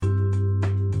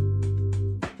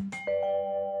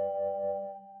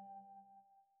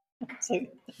So,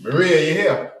 Marie, are you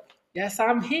here? yes,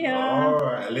 I'm here. All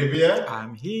right, Olivia.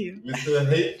 I'm here.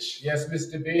 Mr. H. Yes,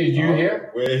 Mr. B, is you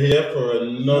here? We're here for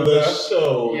another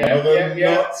show. Yeah.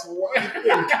 Nuts. What do you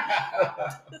think?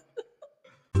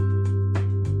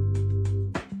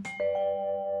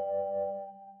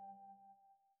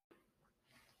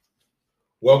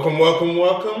 Welcome.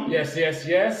 Yes.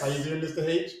 How you doing, Mr.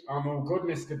 H? I'm all good,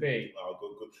 Mr. B. Oh, good.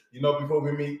 You know, before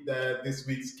we meet this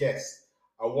week's guest,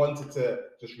 I wanted to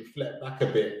just reflect back a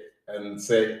bit and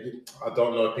say, I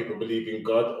don't know if people believe in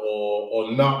God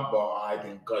or not, but I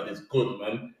think God is good,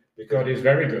 man. God is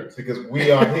very good. Because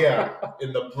we are here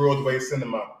in the Broadway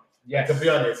cinema. Yes. And to be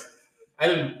honest, I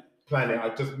didn't plan it. I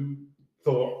just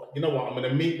thought, you know what, I'm going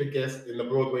to meet the guest in the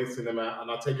Broadway cinema, and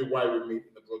I'll tell you why we meet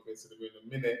in the Broadway cinema in a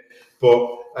minute.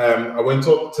 But I went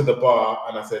up to the bar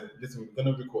and I said, listen, we're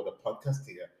going to record a podcast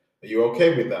here. Are you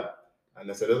okay with that? And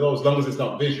they said, oh, as long as it's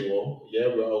not visual, yeah,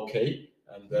 we're okay.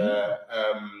 And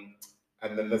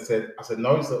then I said,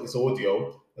 no, it's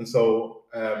audio. And so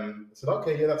I said,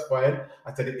 okay, yeah, that's fine.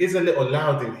 I said, it is a little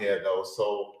loud in here though,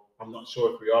 so I'm not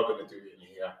sure if we are going to do it in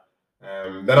here.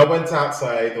 Then I went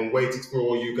outside and waited for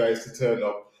all you guys to turn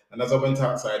up. And as I went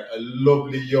outside, a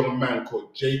lovely young man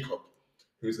called Jacob,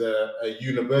 who's a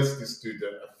university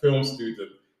student, a film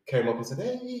student, came up and said,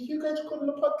 hey, you guys recording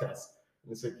a podcast?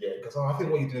 And I said, yeah, because I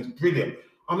think what you're doing is brilliant.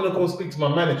 I'm going to go and speak to my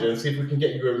manager and see if we can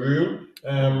get you a room.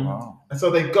 Wow. And so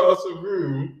they got us a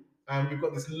room, and we've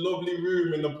got this lovely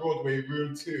room in the Broadway,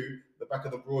 room 2, the back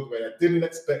of the Broadway. I didn't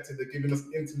expect it. They're giving us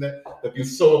internet. They've been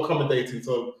so accommodating.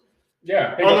 So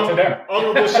yeah, big up to them.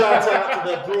 Honourable shout out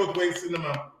to the Broadway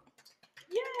cinema.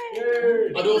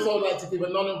 Yay! I'd also like to give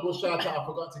an honourable shout out. I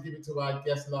forgot to give it to our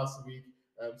guest last week,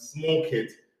 Small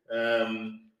Kid,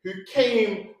 who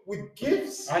came with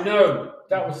gifts. I know,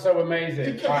 that was so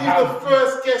amazing. He's the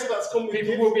first guest that's come with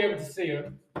people gifts. will be able to see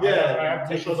them. Yeah, I have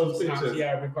taken some pictures. snaps.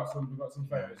 Yeah, we've got some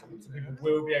photos. So people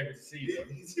will be able to see them.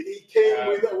 He came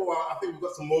with. Well, I think we've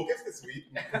got some more gifts this week.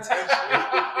 Potentially.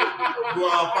 Well,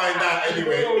 I'll find out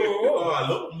anyway.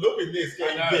 Oh, look at this. I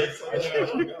know.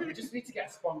 We just need to get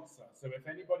a sponsor. So if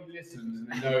anybody listens and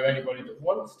they know anybody that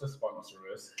wants to sponsor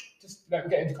us, just let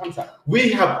them get into contact.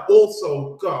 We have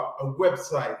also got a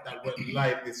website that went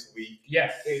live this week.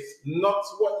 Yes. It's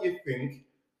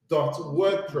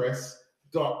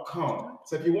notwhatyoutthink.wordpress.com.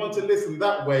 So if you want to listen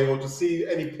that way or to see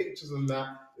any pictures and that,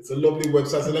 it's a lovely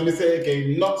website. So let me say it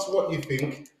again,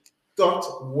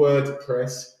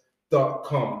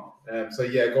 notwhatyoutthink.wordpress.com. So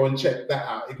yeah, go and check that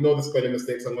out. Ignore the spelling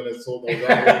mistakes. I'm going to sort those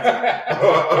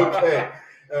out. Okay.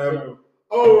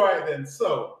 All right then.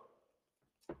 So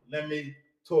let me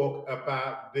talk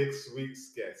about this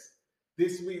week's guest.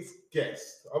 This week's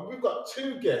guest. We've got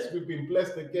 2 guests. We've been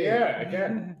blessed again. Yeah,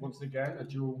 again. Once again, a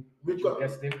dual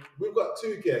guesting. We've got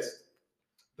 2 guests.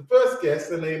 The first guest,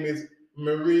 her name is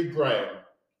Marie Bryan.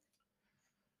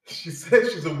 She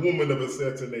says she's a woman of a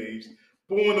certain age,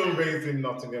 born and raised in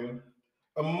Nottingham,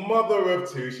 a mother of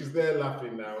 2. She's there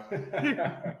laughing now.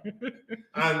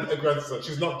 And a grandson.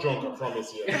 She's not drunk, I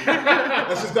promise you.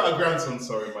 And she's got a grandson,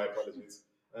 sorry, my apologies.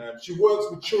 She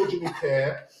works with children in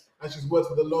care, and she's worked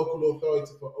for the local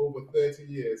authority for over 30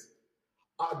 years.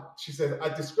 She said, I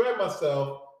describe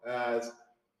myself as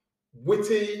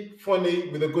witty, funny,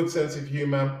 with a good sense of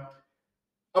humor.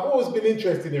 I've always been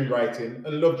interested in writing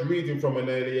and loved reading from an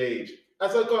early age.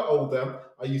 As I got older,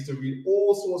 I used to read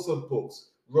all sorts of books.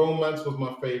 Romance was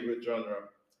my favorite genre.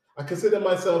 I consider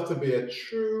myself to be a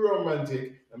true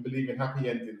romantic and believe in happy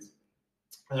endings.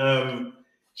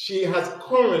 She has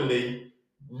currently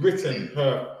written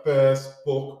her first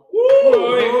book.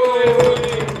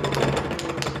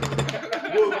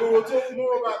 We'll talk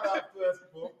more about that first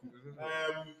book.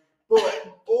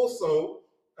 But also,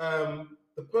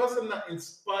 the person that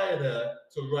inspired her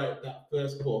to write that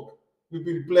first book, we've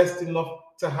been blessed enough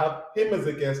to have him as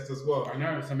a guest as well. I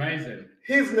know, it's amazing.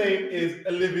 His name is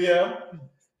Olivier.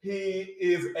 He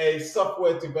is a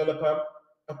software developer,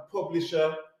 a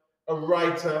publisher, a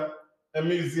writer, a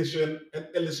musician, an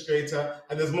illustrator,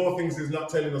 and there's more things he's not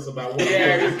telling us about.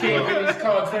 Yeah, he's keeping his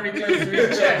cards very close to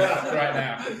his chest right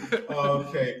now.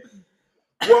 Okay.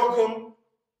 Welcome,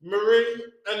 Marie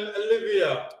and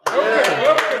Olivia.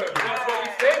 Welcome. That's what we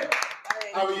said.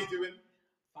 How are you doing?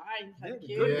 Fine, thank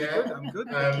you. Good. I'm good.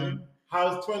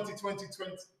 How's 2022?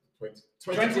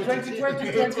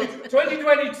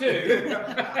 2022.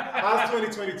 How's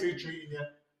 2022 treating you?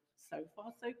 So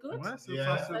far, so good. Well, so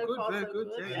Yeah. far, so good. Very good.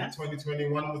 Yeah.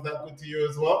 2021, was that good to you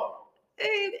as well?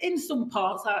 In some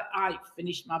parts, I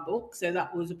finished my book, so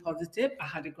that was a positive. I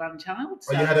had a grandchild.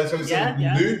 So, you had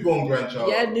a newborn grandchild.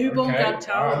 Yeah, newborn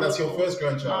grandchild. And that's your first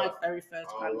grandchild? My very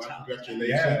first grandchild.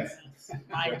 Congratulations. Yeah.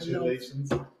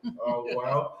 Congratulations. Oh,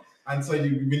 wow. And so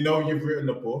we know you've written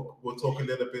a book. We'll talk a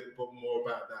little bit more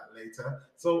about that later.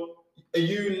 So are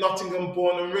you Nottingham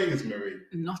born and raised, Marie?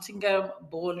 Nottingham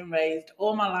born and raised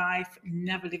all my life,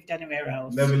 never lived anywhere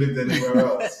else. Never lived anywhere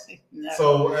else. No.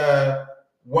 So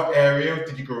what area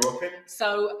did you grow up in?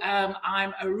 So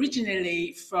I'm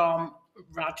originally from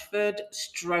Radford,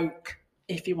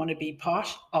 if you want to be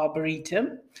posh,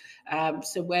 Arboretum.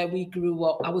 So where we grew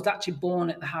up, I was actually born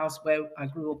at the house where I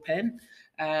grew up in,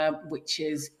 which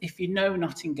is, if you know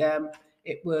Nottingham,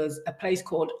 it was a place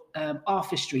called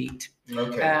Arthur Street,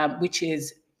 which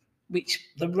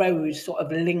the road sort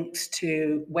of links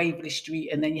to Waverley Street,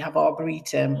 and then you have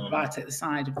Arboretum right at the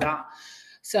side of that.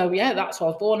 So yeah, that's why I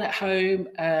was born at home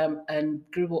and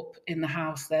grew up in the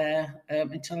house there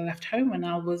until I left home when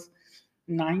I was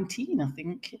 19, I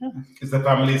think. Yeah. Is the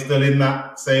family still in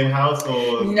that same house,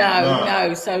 or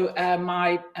no? So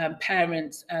my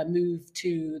parents moved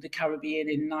to the Caribbean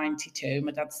in '92.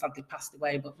 My dad sadly passed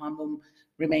away, but my mum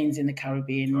remains in the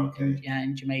Caribbean,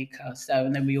 in Jamaica. So,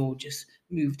 and then we all just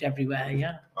moved everywhere.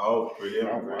 Yeah. Oh,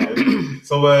 brilliant!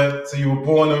 So you were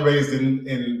born and raised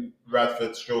in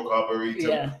Radford, Arboretum.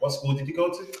 Yeah. What school did you go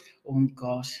to? Oh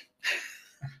gosh.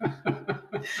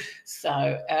 So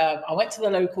I went to the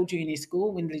local junior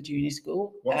school, Windley Junior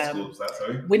School. What school was that,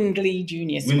 sorry? Windley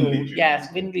Junior School.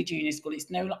 Windley Junior School. It's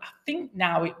no, I think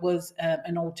now it was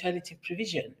an alternative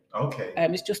provision. Okay.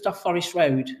 It's just off Forest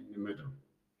Road. In the middle.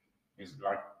 It's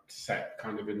like set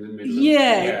kind of in the middle.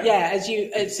 As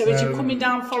you're coming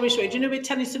down Forest Road, do you know where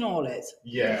Tennyson Hall is?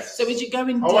 Yes. So as you're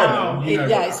going down,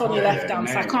 it's on your left hand.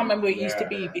 So I can't remember where it used to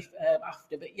be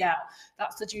after, but yeah,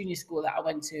 that's the junior school that I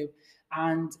went to,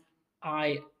 and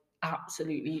I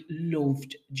absolutely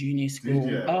loved junior school.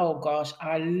 Oh gosh,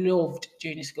 I loved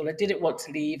junior school. I didn't want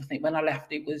to leave. I think when I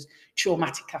left, it was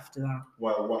traumatic after that.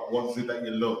 Well, what was it that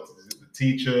you loved? Is it the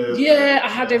teachers? Yeah, I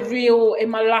had in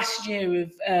my last year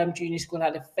of junior school, I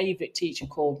had a favourite teacher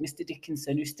called Mr.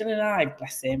 Dickinson, who's still alive,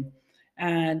 bless him.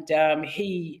 And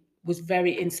he was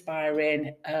very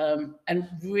inspiring and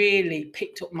really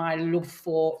picked up my love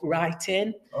for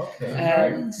writing.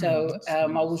 Okay. So I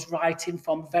was writing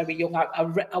from very young.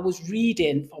 I was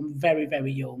reading from very,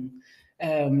 very young.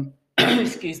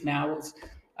 Excuse me. I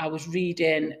was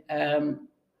reading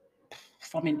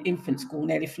from in infant school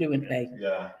nearly fluently.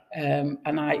 Yeah.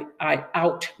 And I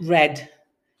outread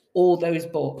all those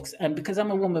books, and because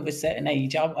I'm a woman of a certain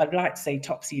age, I'd like to say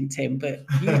Topsy and Tim, but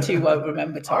you two won't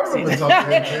remember Topsy. I remember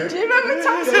Topsy and Tim. Do you remember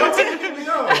Topsy and Tim?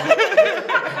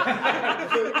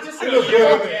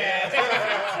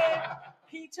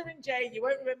 Peter and Jay. You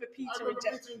won't remember Peter and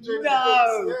Jay.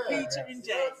 No, Peter and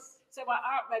Jay. So I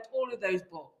outread all of those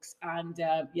books, and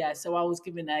so I was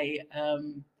given a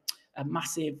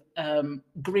massive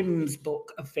Grimm's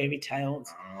book of fairy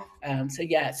tales. So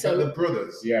the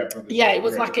brothers. It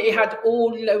was like it had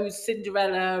all those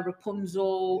Cinderella,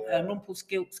 Rapunzel,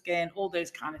 Rumpelstiltskin, all those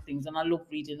kind of things, and I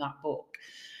loved reading that book.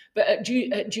 But at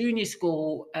junior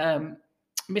school,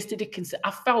 Mr. Dickinson,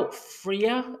 I felt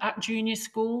freer at junior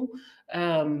school.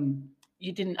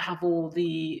 You didn't have all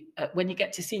the when you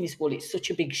get to senior school, it's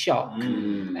such a big shock.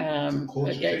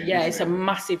 It's a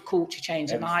massive culture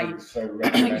change, and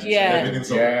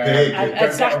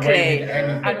exactly.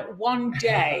 And one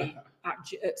day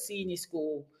at senior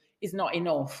school is not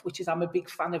enough, which is I'm a big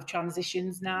fan of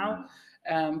transitions now,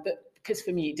 but because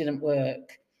for me it didn't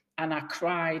work, and I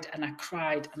cried and I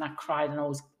cried and I cried, and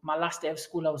my last day of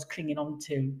school I was clinging on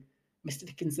to Mr.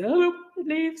 Dickinson. I don't want to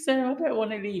leave, sir. I don't want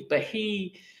to leave, but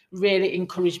he really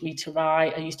encouraged me to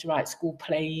write. I used to write school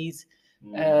plays.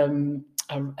 I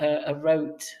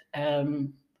wrote a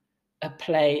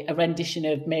play, a rendition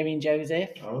of Mary and Joseph.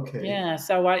 Okay. Yeah,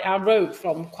 so I wrote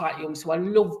from quite young. So I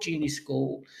loved junior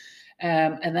school.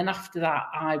 And then after that,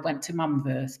 I went to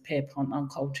Manvers, Pierpont on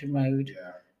Colton Road.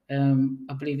 Yeah.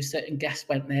 I believe a certain guest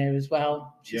went there as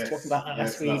well. She was talking about that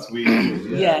last week.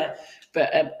 Yeah.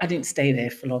 But I didn't stay there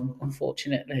for long,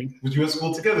 unfortunately. Was you at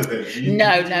school together then?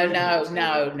 No. She's a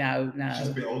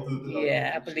bit older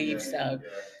than I believe so. Yeah.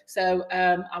 So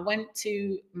I went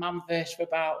to Manvers for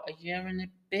about a year and a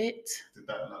bit. Did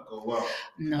that not go well?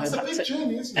 No. That's a big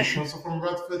journey, isn't it? Also from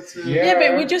Radford to... Yeah,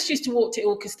 but we just used to walk to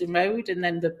Ilkeston Road, and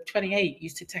then the 28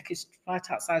 used to take us right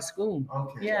outside school.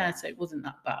 Okay. Yeah, so it wasn't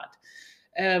that bad.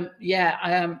 I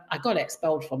got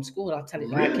expelled from school. I'll tell it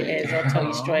like it is. I'll tell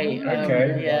you straight.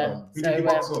 Who did you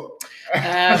box up?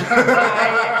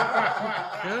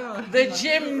 The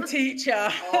gym teacher.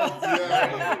 Oh,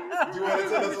 dear. Do you want to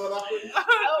tell us what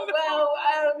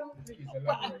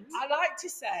happened? I like to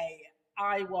say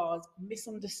I was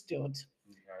misunderstood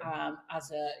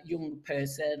as a young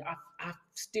person. I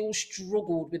still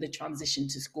struggled with the transition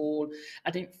to school.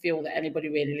 I didn't feel that anybody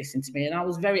really listened to me, and I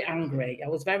was very angry. I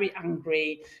was very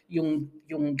angry young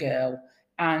girl,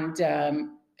 and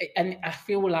I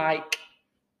feel like,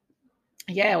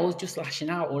 I was just lashing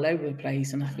out all over the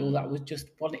place, and I feel that was just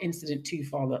one incident too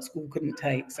far that school couldn't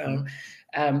take. So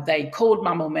they called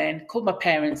my mum in, called my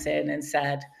parents in, and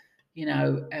said,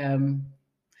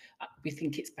 we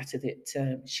think it's better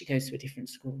that she goes to a different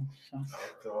school.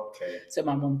 Okay. So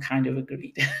my mum kind of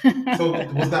agreed. So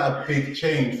was that a big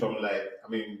change from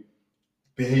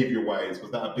behavior-wise?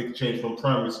 Was that a big change from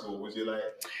primary school? Was you like?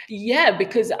 Yeah,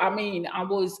 because I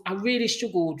really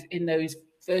struggled in those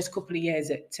first couple of years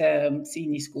at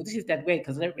senior school. This is dead weird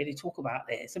because I don't really talk about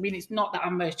this. I mean, it's not that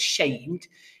I'm ashamed.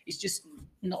 It's just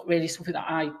not really something that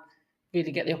I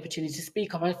really get the opportunity to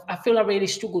speak of. I feel I really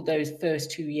struggled those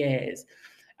first 2 years.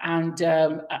 And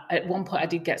at one point I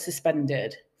did get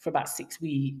suspended for about 6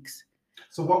 weeks.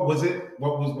 So what was it?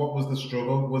 What was the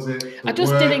struggle? Was it I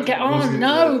just didn't get on.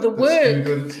 No, the work.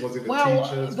 Students? Was it the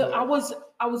teachers?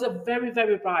 I was a very,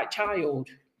 very bright child,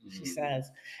 she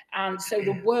says. And so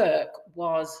the work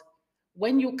was,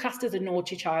 when you're cast as a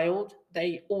naughty child,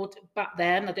 they ought, back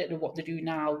then, I don't know what they do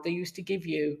now, they used to give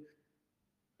you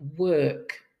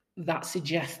work that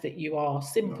suggests that you are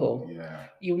simple.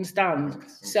 You understand?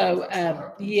 So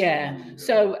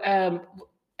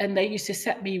and they used to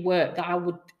set me work that I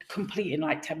would complete in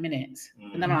like 10 minutes.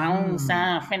 And then I'm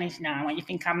like, finished now. And you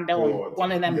think I'm done. Bored.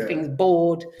 One of them things,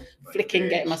 bored, flicking,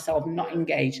 getting myself not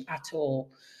engaged at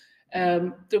all.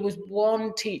 There was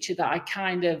one teacher that I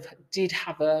kind of did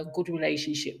have a good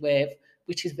relationship with,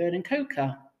 which is Vernon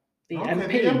Coker. The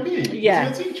MP. Yeah.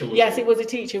 Was he a teacher, yes, it was a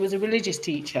teacher. It was a religious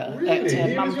teacher. Really?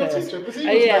 He was your teacher? Because he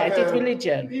was I did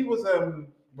religion. He was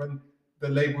when the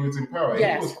Labour was in power.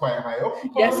 Yes. He was quite high up.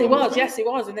 Yes, he was. Yes, he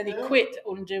was. And then he quit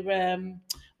under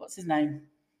what's his name?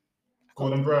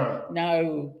 Gordon Brown.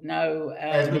 No.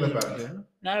 Ed Miliband.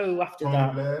 No, after Tony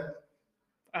that. Blair.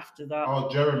 After that. Oh,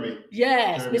 Jeremy.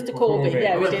 Yes, Jeremy Mr. Corbyn.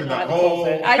 Yeah, we didn't like the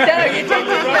Corbyn. I know, you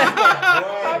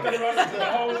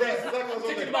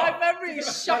did. My memory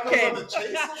is shocking.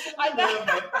 I know.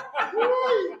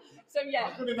 So yeah,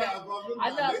 I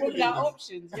know, running out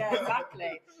options. Yeah,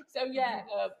 exactly. So yeah,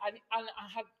 and I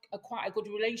had quite a good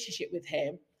relationship with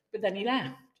him, but then he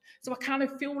left. So I kind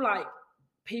of feel like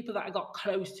people that I got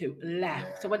close to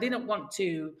left. So I didn't want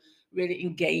to really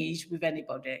engage with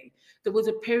anybody. There was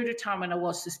a period of time when I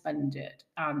was suspended,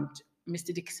 and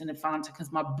Mr. Dickinson had found out,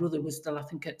 because my brother was still, I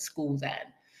think, at school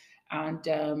then. And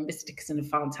Mr. Dickinson had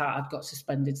found out I'd got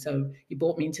suspended, so he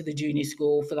brought me into the junior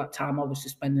school. For that time I was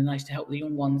suspended, and I used to help the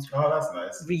young ones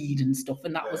read and stuff,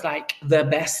 and that was like the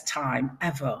best time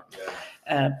ever.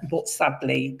 But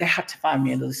sadly, they had to find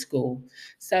me another school.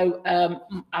 So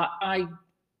I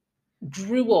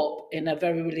grew up in a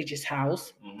very religious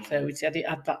house, so I did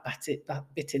have that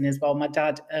bit in as well. My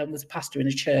dad was a pastor in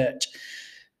a church.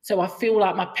 So I feel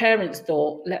like my parents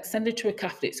thought, let's send her to a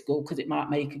Catholic school because it might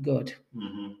make her good.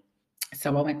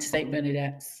 So I went to St.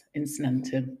 Bernadette's in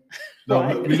Snelton. No,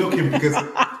 right. We're looking, because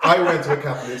I went to a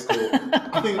Catholic school.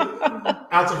 I think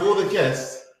out of all the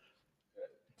guests,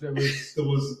 there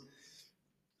was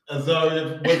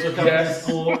Azaria went to a Catholic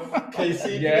school.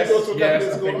 Casey, did you go to a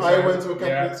Catholic school? I went to a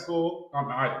Catholic school. I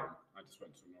didn't. I just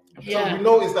went to a normal. So we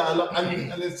noticed that a lot,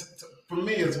 and it's for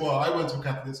me as well. I went to a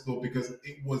Catholic school because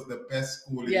it was the best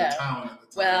school in the town at the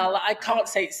time. Well, I can't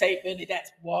say St.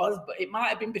 Bernadette's was, but it might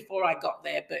have been before I got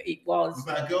there. But it was. Was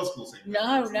that a girls' school?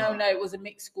 No. It was a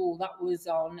mixed school. That was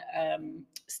on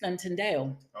Snelton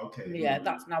Dale. Okay. Yeah,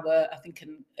 that's now I think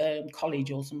a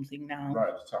college or something now.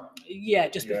 Right at the time. Yeah,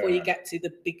 just before you get to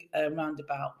the big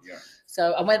roundabout. Yeah.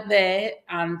 So I went there,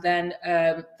 and then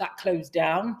that closed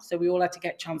down. So we all had to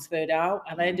get transferred out,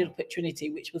 and I ended up at Trinity,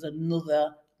 which was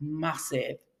another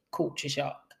massive culture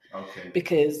shock. Okay.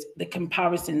 Because the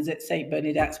comparisons at St.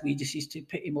 Bernadette's, we just used to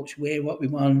pretty much wear what we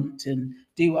want and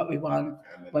do what we want.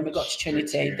 When we got to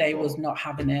Trinity, they was not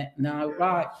having it. No,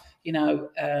 right.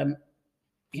 You're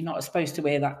not supposed to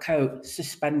wear that coat,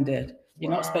 suspended.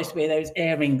 You're not supposed to wear those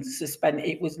earrings, suspended.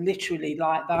 It was literally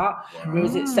like that.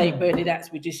 Whereas at St.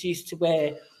 Bernadette's, we just used to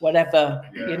wear whatever,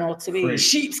 you know what I mean?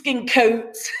 Sheepskin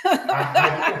coats.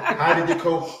 How did you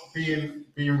cope being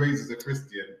raised as a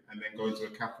Christian and then going to a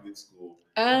Catholic school?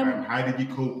 How did you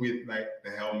cope with like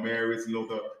the Hail Marys and all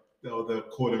the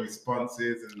call and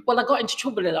responses? And well, I got into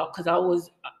trouble a lot because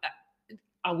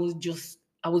I was just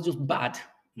bad.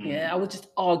 Yeah, I was just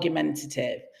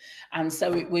argumentative. And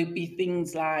so it would be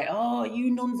things like, oh,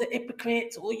 you nuns are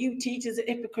hypocrites, or you teachers are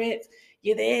hypocrites.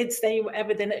 You're there to say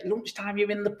whatever, then at lunchtime you're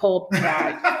in the pub.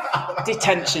 Right?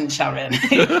 Detention, Sharon.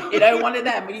 You know, one of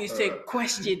them. We used to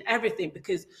question everything,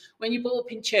 because when you brought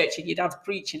up in church and your dad's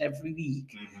preaching every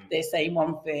week, they're saying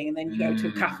one thing, and then you go to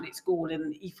a Catholic school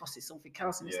and the ethos is something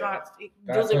else. And it's like, it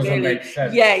doesn't really make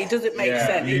sense. Yeah, it doesn't make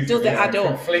sense. It doesn't add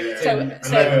up. So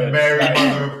Mary,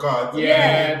 Mother of God.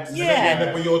 Yeah. And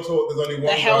then when you're taught there's only one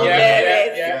the hell God.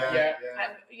 yeah.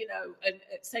 And you know, and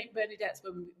at St. Bernadette's,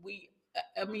 when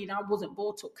I mean, I wasn't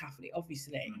brought up Catholic,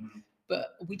 obviously,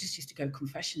 but we just used to go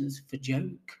confessions for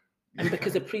joke, and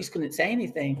because the priest couldn't say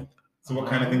anything. So what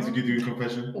kind of things did you do in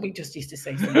confession? We just used to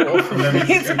say some awful things.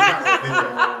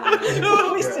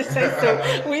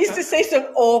 We used to say some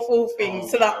awful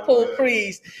things to that poor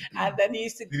priest, and then he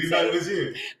used to. Did he know it was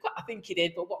you? Well, I think he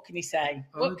did, but what can he say?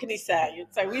 What can he say?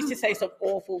 So we used to say some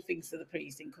awful things to the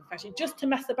priest in confession, just to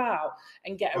mess about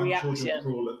and get a reaction.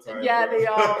 Cruel at times, yeah, they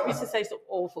are. We used to say some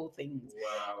awful things.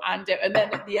 Wow. And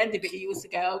then at the end of it, he used to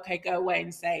go, okay, go away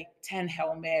and say 10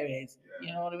 Hail Marys. Yeah.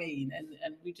 You know what I mean?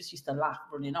 And we just used to laugh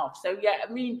running off. So, yeah,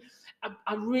 I mean,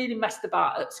 I really messed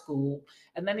about at school.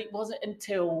 And then it wasn't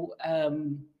until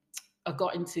I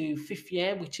got into 5th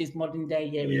year, which is modern day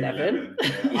year 11.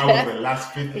 Yeah. I was the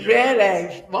last 5th year.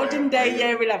 Really? Modern day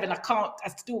year 11. I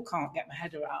still can't get my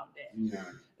head around it. No.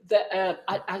 That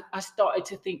I started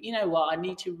to think, you know what, I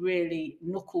need to really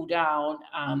knuckle down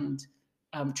and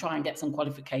try and get some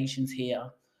qualifications here.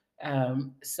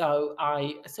 So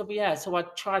I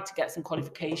tried to get some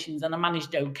qualifications, and I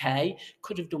managed okay.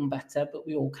 Could have done better, but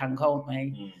we all can, can't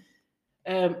we?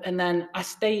 And then I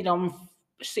stayed on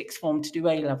 6th form to do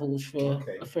A levels for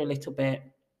a little bit.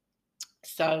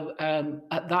 So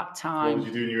at that time, what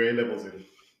were you doing your A levels in?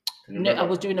 No, I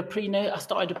was doing I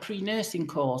started a pre-nursing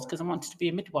course because I wanted to be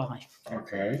a midwife.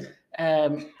 Okay.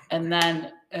 And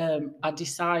then I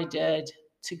decided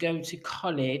to go to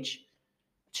college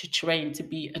to train to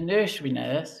be a nursery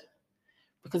nurse,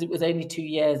 because it was only 2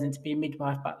 years, and to be a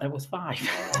midwife back then was 5.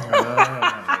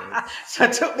 So I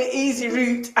took the easy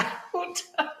route out.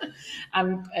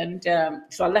 And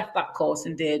so I left that course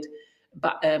and did,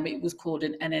 but it was called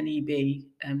an NNEB,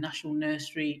 National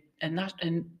Nursery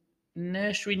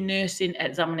Nursery Nursing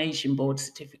Examination Board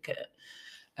Certificate.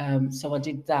 So I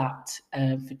did that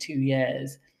for 2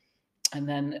 years. And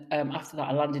then after that,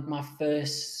 I landed my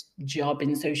first job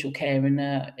in social care in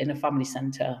a family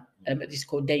centre. This is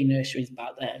called day nurseries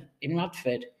back then, in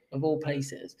Radford, of all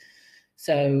places.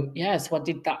 So, yeah, so I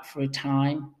did that for a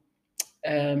time.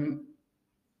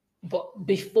 But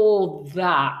before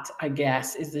that, I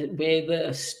guess, is where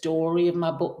the story of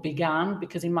my book began,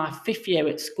 because in my 5th year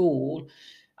at school,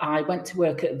 I went to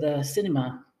work at the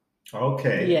cinema.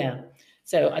 Okay. Yeah.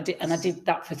 So I did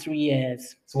that for 3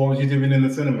 years. So what was you doing in the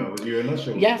cinema? Was you an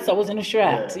usher? Yes, I was an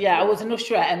usherette. Yeah, I was an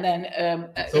usherette, and then.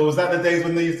 So was that the days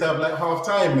when they used to have like half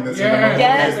time in the cinema?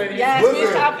 Yes. We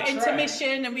used to have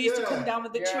intermission, and we used to come down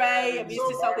with the tray, and we used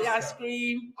to sell the ice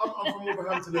cream. I'm from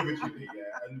Wolverhampton originally,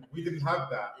 and we didn't have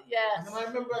that. Yes. And then I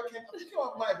remember I think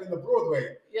it might have been the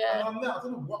Broadway. Yeah. And I'm there. I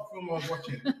don't know what film I was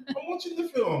watching. I'm watching the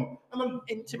film, and I'm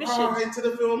intermission right into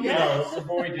the film. Yes. You know,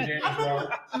 Savoy did it as well.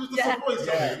 It was the Savoy,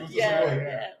 sorry. It was the Savoy.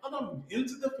 Yeah. And I'm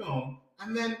into the film,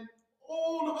 and then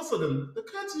all of a sudden the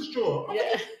curtains draw. I'm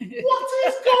Yeah. like, what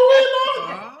is going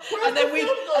on? And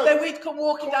then we'd come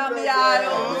walking down the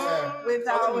aisle with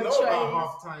our trays.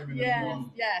 Half time in the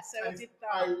film. Yeah. So I And did it's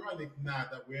that. ironic now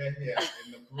that we're here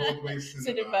in the Broadway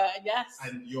Cinema, yes.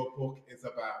 and your book is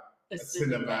about The a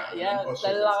cinema. yeah,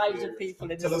 the lives of people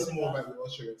in the cinema. Tell us more about your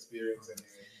usher experience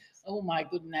anyway. Oh my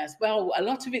goodness. Well, a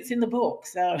lot of it's in the book,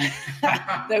 so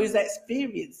those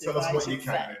experiences. Tell us what you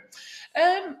can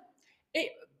then.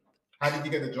 How did you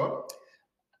get the job?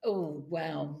 Oh,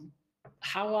 well,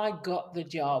 how I got the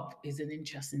job is an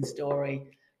interesting story.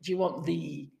 Do you want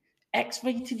the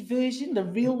X-rated version, the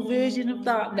real version of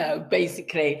that? No,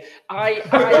 basically, that's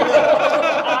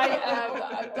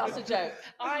a joke.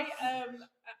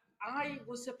 I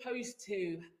was supposed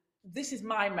to. This is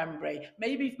my memory.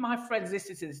 Maybe if my friends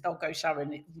listen to this, they'll go,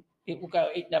 Sharon, it will go,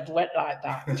 it never went like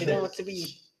that. Do you know what I mean?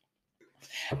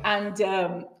 And,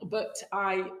 but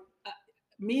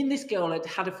me and this girl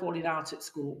had a falling out at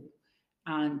school,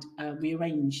 and we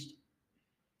arranged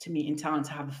to meet in town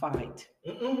to have a fight.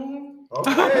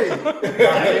 Okay.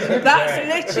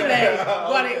 That's literally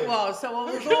what it was. So I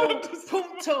was all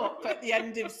pumped up at the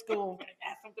end of school.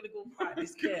 Yes, I'm going to go and fight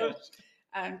this girl.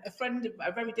 And a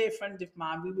very dear friend of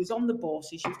mine, we was on the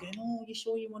bus, and she was going, "Oh, you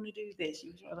sure you want to do this?" She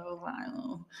was like, "Oh,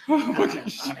 I'm going to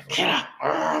kill her.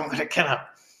 I'm going to kill her."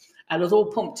 I was all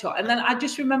pumped up. And then I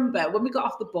just remember when we got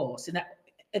off the bus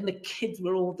and the kids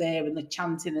were all there and they're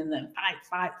chanting and then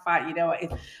fight, you know what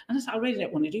it is. And I said, I really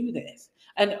don't want to do this.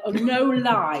 And no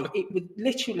lie, it was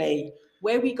literally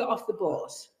where we got off the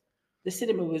bus, the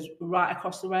cinema was right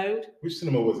across the road. Which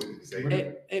cinema was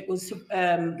it? It was the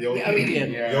Odeon.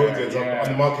 Odeon. The Odeon's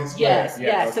on the Market Square. Yes.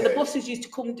 Okay. So the buses used to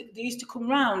come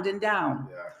round and down.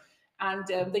 Yeah. And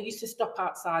they used to stop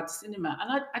outside the cinema.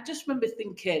 And I just remember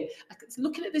thinking,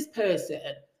 looking at this person,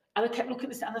 and I kept looking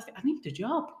at this, and I think, I need a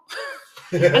job.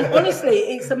 And honestly,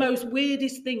 it's the most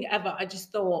weirdest thing ever. I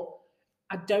just thought,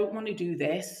 I don't want to do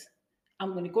this.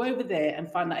 I'm going to go over there and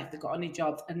find out if they've got any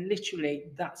jobs. And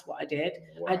literally, that's what I did.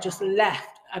 Wow. I just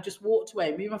left. I just walked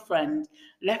away, me and my friend,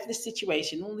 left the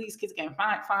situation. All these kids going,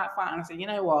 fight. And I said, you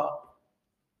know what?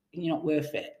 You're not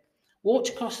worth it. Walked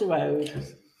across the road,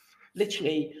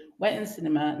 literally went in the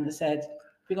cinema, and they said,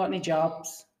 have you got any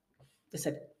jobs? They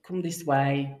said, come this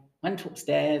way. Went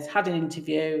upstairs, had an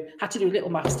interview, had to do a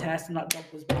little maths test, and that job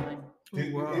was mine.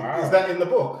 Is that in the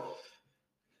book?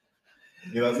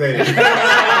 You know what I'm saying?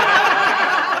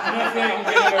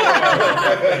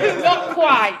 Not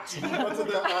quite. What's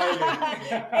the island?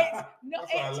 It's not.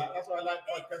 That's why I like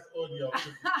podcast audio.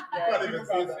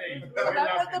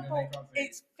 The book,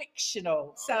 it's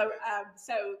fictional. So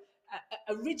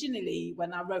originally,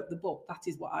 when I wrote the book, that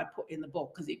is what I put in the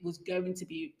book because it was going to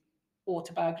be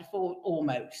autobiographical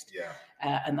almost. Yeah.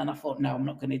 And then I thought, no, I'm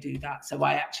not going to do that. So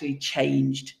I actually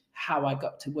changed how I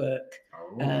got to work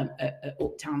at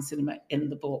Uptown Cinema in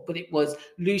the book. But it was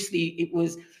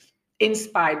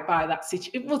inspired by that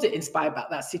situation. It wasn't inspired by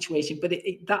that situation, but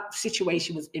that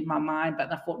situation was in my mind.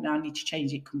 But I thought, no, I need to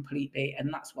change it completely.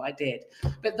 And that's what I did.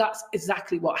 But that's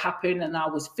exactly what happened. And I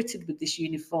was fitted with this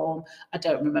uniform. I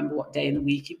don't remember what day in the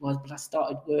week it was, but I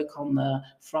started work on the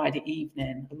Friday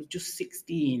evening. I was just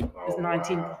 16. It was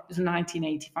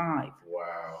 1985.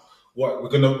 Wow. What we're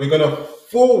gonna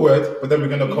forward, but then we're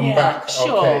gonna come back.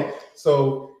 Sure. Okay.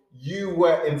 So you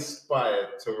were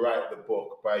inspired to write the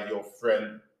book by your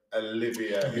friend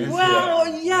Olivier. So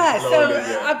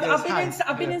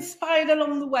I've been inspired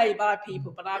along the way by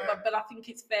people, but I think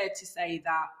it's fair to say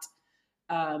that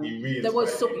there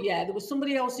was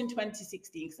somebody else in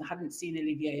 2016 because I hadn't seen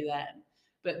Olivier then.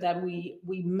 But then we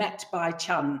met by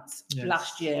chance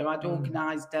last year. I'd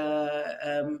organised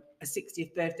a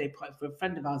 60th birthday party for a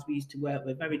friend of ours we used to work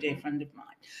with, a very dear friend of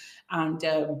mine.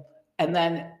 And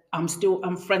then I'm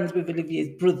friends with Olivier's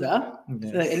brother.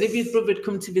 Yes. So Olivier's brother had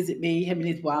come to visit me, him and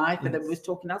his wife, and then we was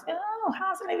talking. I was like, oh,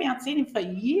 how's Olivier? I'd seen him for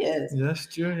years. Yes,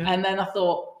 true. Yeah. And then I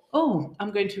thought, oh,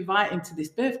 I'm going to invite him to this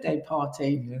birthday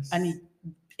party. Yes. And he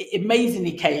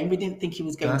amazingly came. We didn't think he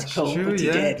was going to come, but he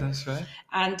did. That's right.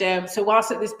 And so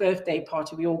whilst at this birthday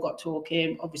party, we all got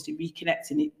talking, obviously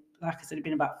reconnecting. It, like I said, it'd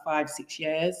been about 5-6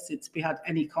 years since we had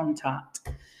any contact.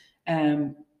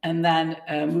 And then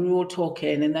we were all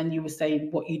talking, and then you were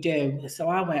saying what you do. So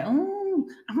I went, oh,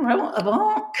 I wrote a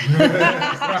book.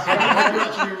 Had you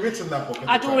actually written that book?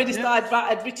 I'd already started.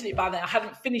 I'd written it by then. I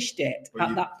hadn't finished it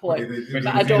at that point, but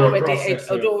I'd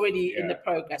already in the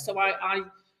progress. So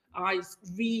I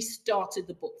restarted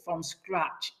the book from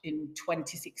scratch in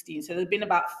 2016. So there'd been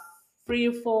about 3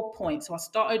 or 4 points. So I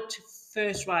started to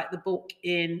first write the book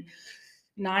in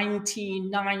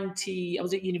 1990. I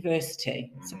was at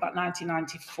university. So about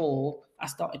 1994, I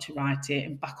started to write it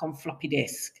and back on floppy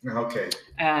disk. Okay.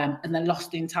 And then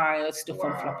lost the entire stuff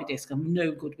on floppy disk. I'm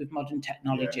no good with modern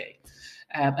technology.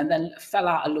 And then fell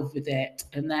out of love with it.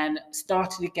 And then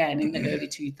started again in the early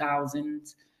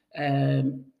 2000s.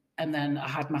 And then I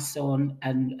had my son,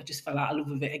 and I just fell out of love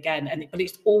with it again. But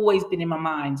it's always been in my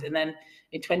mind. And then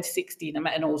in 2016, I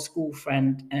met an old school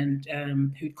friend, and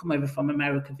who'd come over from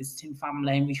America visiting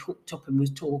family, and we hooked up and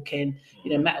was talking.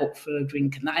 Met up for a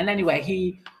drink and that. And anyway,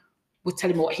 he was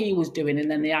telling me what he was doing, and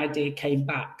then the idea came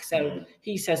back. So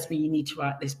he says to me, "You need to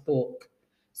write this book."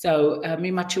 So me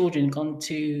and my children had gone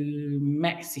to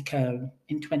Mexico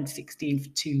in 2016 for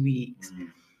 2 weeks.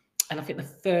 And I think the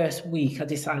first week I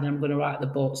decided I'm going to write the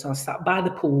book. So I sat by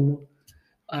the pool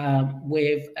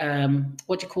with,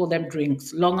 what do you call them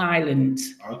drinks? Long Island.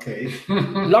 Okay.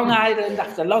 Long Island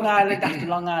after Long Island after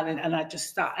Long Island. And I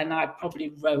just sat and I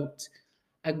probably wrote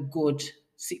a good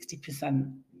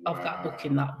 60% of that book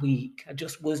in that week. I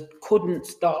just couldn't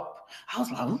stop. I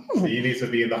was like, ooh. So you need to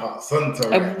be in the hot sun to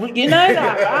write. You know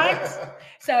that, right?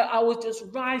 So I was just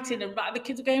writing and writing. The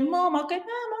kids were going, Mom. I'll go, Mom,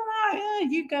 all right, yeah,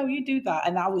 you go, you do that.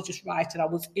 And I was just writing. I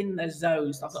was in the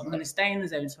zone. So I thought, I'm going to stay in the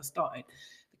zone. So I started.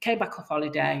 Came back off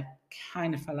holiday,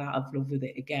 kind of fell out of love with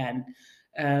it again.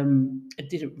 I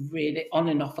didn't really, on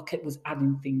and off, I was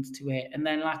adding things to it. And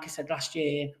then, like I said, last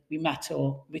year, we met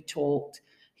up, we talked.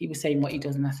 he was saying what he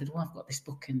does, and I said, "Oh, I've got this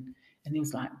book," and he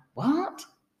was like, "What?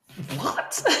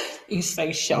 What?" He was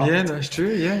so shocked. Yeah, that's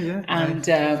true. Yeah. And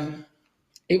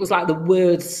it was like the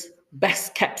world's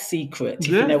best kept secret, if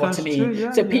you know what I mean. True.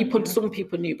 Yeah, so some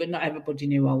people knew, but not everybody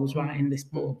knew I was writing this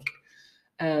book.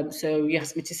 So you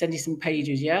asked me to send you some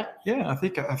pages, yeah? Yeah, I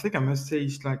think I must say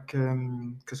it's like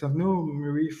because I've known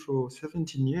Marie for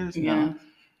 17 years now.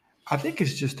 I think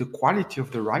it's just the quality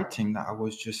of the writing that I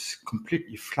was just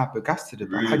completely flabbergasted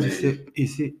about. Really? I just said,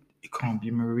 it can't be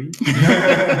Marie.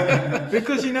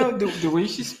 Because, you know, the way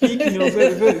she speaks, you know,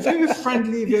 very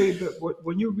friendly, but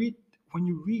when you read,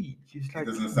 it's like...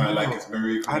 It doesn't sound like it's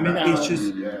Marie. I mean, it's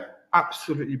just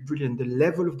absolutely brilliant. The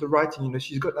level of the writing, you know,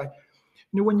 she's got like...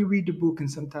 You know, when you read the book and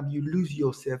sometimes you lose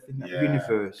yourself in that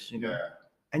universe, you know,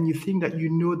 and you think that you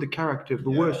know the character,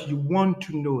 but worse, you want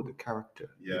to know the character.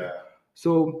 Yeah. You know?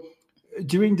 So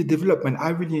during the development,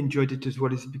 I really enjoyed it as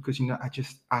well. Is because, you know, I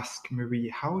just asked Marie,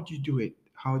 how do you do it?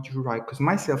 How do you write? Because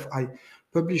myself, I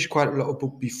published quite a lot of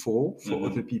books before for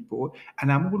other people,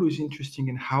 and I'm always interested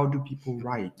in how do people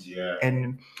write. Yeah.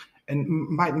 And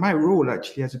my role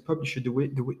actually as a publisher, the way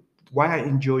why I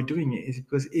enjoy doing it is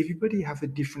because everybody have a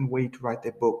different way to write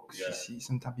their books. You see,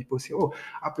 sometimes people say, "Oh,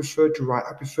 I prefer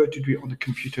to do it on the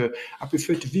computer. I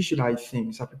prefer to visualize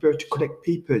things. I prefer to collect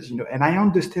papers," you know, and I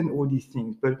understand all these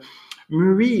things. But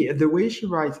Marie, the way she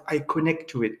writes, I connect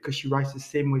to it because she writes the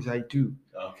same way as I do.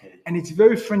 Okay. And it's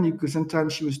very funny because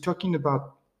sometimes she was talking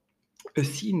about a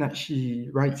scene that she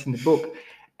writes in the book,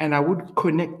 and I would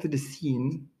connect to the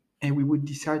scene and we would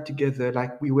decide together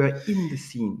like we were in the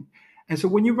scene. And so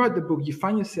when you write the book, you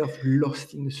find yourself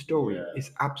lost in the story. Yeah.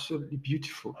 It's absolutely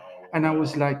beautiful. And I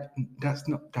was like, that's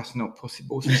not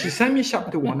possible. So she sent me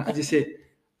chapter 1. I just said,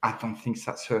 I don't think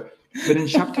that's her. But in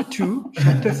chapter 2,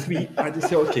 chapter 3, I just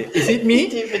said, okay, is it me?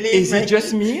 Is it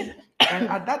just me? And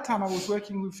at that time, I was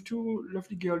working with 2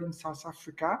 lovely girls in South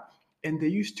Africa, and they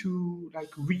used to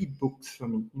like read books for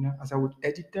me. You know, as I would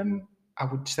edit them, I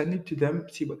would send it to them,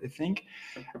 see what they think.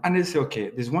 And they say, okay,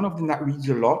 there's one of them that reads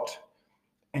a lot.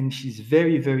 And she's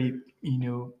very, very, you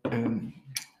know,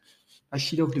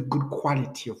 she loves the good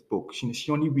quality of books. You know, she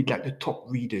only read like the top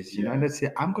readers, you know. And I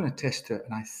say, I'm going to test her.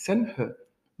 And I sent her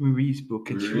Marie's book.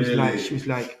 And she was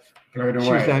like,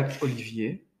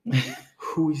 Olivier,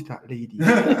 who is that lady?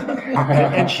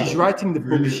 and she's writing the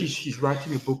book. Really? She's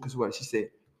writing a book as well. She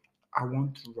said, I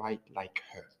want to write like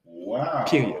her. Wow.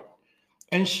 Period.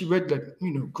 And she read like,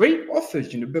 you know, great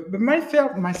authors, you know. But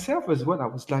myself as well, I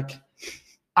was like,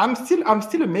 I'm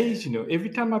still amazed, you know. Every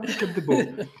time I pick up the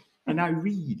book and I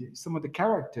read some of the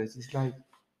characters, it's like,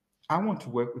 I want to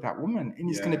work with that woman. And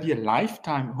it's going to be a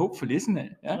lifetime, hopefully, isn't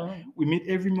it? Yeah? Right. We meet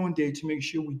every Monday to make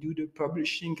sure we do the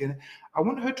publishing. And I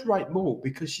want her to write more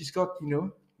because she's got, you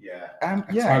know,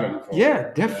 talent for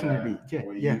it. Definitely.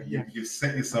 You've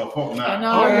set yourself up now. I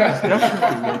know. Oh, yes,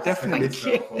 definitely. It's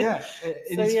funny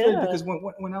because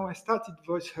when I started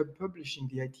Voice Hub Publishing,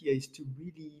 the idea is to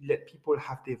really let people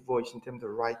have their voice in terms of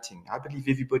writing. I believe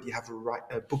everybody have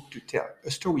a book to tell,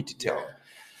 a story to tell.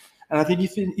 And I think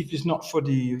if it's not for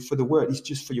the world, it's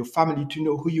just for your family to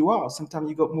know who you are.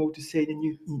 Sometimes you got more to say than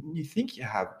you think you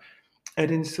have. And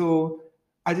then so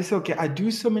I just, okay, I do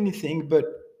so many things, but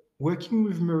working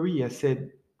with Marie, I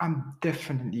said, I'm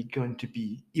definitely going to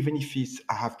be, even if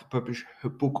I have to publish her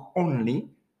book only,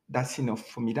 that's enough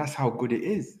for me. That's how good it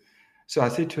is. So I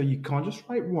said to her, you can't just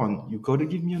write one. You got to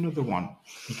give me another one.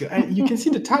 And you can see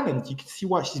the talent. You can see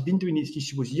what she's been doing since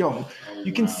she was young.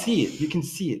 You can see it. You can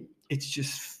see it. It's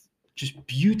just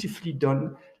beautifully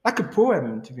done. Like a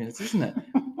poem, to be honest, isn't it?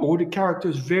 All the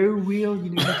characters, very real. You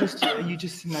know, you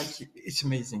just like, it's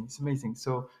amazing. It's amazing.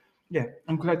 So, yeah,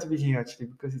 I'm glad to be here actually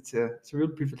because it's a real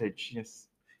privilege. Yes.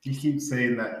 You keep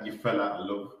saying that you fell out of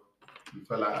love. You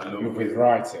fell out of love with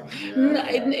writing. Yeah. No,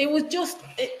 it was just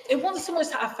it wasn't so much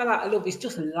that I fell out of love. It's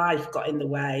just life got in the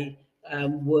way,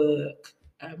 work,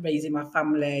 raising my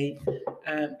family.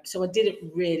 So I didn't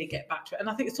really get back to it. And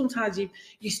I think sometimes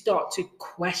you start to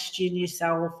question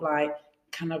yourself, like,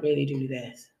 can I really do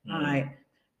this? Like,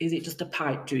 is it just a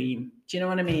pipe dream? Do you know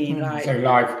what I mean? Like, so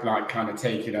life, like, kind of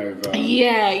taking over.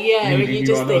 Yeah. Leading you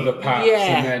just on think, other paths,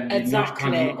 and then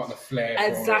exactly. You've not got the flair.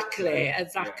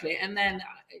 Exactly. Yeah.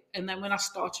 And then when I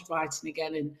started writing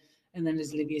again, and then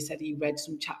as Olivier said, he read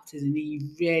some chapters and he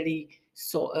really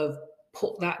sort of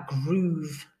put that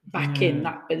groove back in,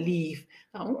 that belief.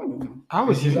 I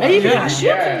was maybe I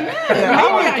should. And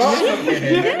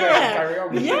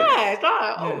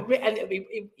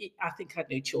I think I had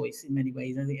no choice in many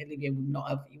ways. I think Olivier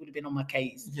would have been on my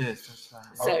case. Yes, that's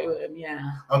right. So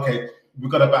Okay,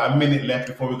 we've got about a minute left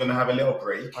before we're going to have a little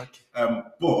break. Okay.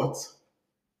 But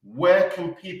where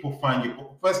can people find your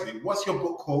book? Firstly, what's your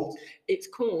book called? It's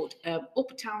called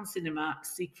Uptown Cinema: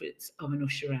 Secrets of an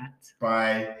Usherette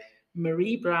By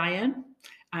Marie Bryan,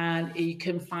 and you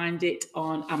can find it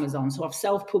on Amazon. So I've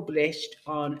self-published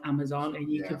on Amazon,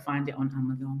 and you can find it on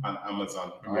Amazon. On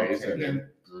Amazon. Amazing. Okay, then.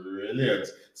 Brilliant.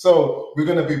 So we're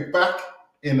going to be back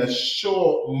in a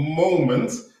short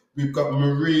moment. We've got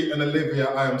Marie and Olivia.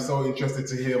 I am so interested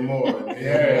to hear more.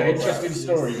 Interesting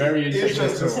story. Very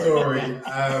interesting story.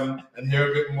 And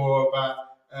hear a bit more about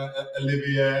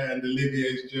Olivia and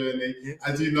Olivier's journey. Yes.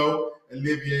 As you know,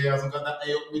 Olivier hasn't got that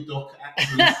A up with duck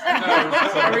accent. It's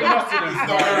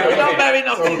not very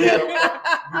Nottingham. So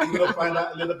we're going to find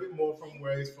out a little bit more from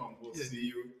where he's from. We'll see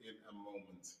you in a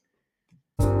moment.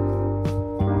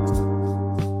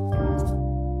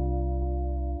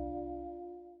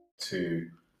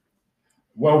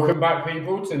 Welcome back,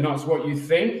 people, to Not What You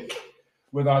Think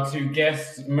with our two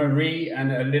guests, Marie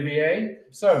and Olivier.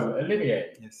 So,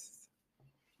 Olivier. Yes.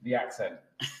 The accent.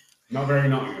 Not very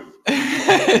Nottingham.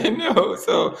 No,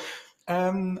 so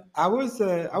I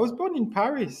was born in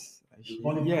Paris.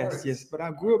 Paris? Yes, but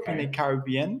I grew up in the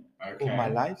Caribbean all my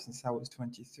life since I was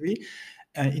 23,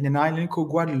 in an island called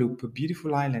Guadeloupe, a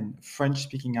beautiful island,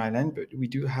 French-speaking island, but we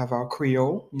do have our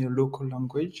Creole, local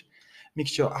language,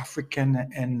 mixture of African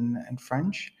and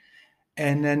French.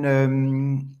 And then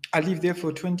I lived there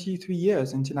for 23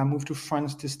 years until I moved to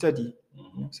France to study.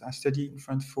 So I studied in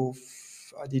France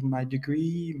I did my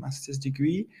degree, master's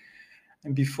degree.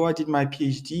 And before I did my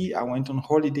PhD, I went on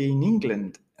holiday in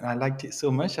England. And I liked it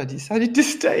so much, I decided to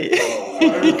stay.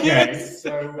 Okay,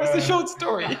 so that's a short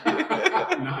story.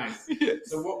 Nice. Yes.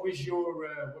 So what was your,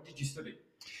 what did you study?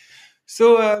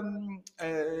 So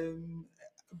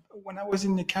when I was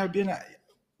in the Caribbean,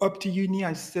 up to uni,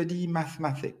 I studied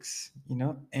mathematics,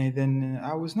 and then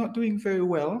I was not doing very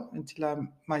well until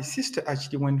my sister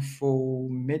actually went for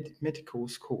medical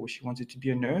school. She wanted to be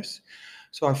a nurse.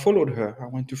 So I followed her. I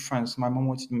went to France. My mom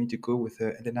wanted me to go with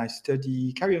her. And then I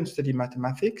carry on studying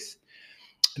mathematics.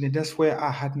 And then that's where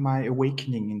I had my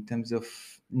awakening in terms of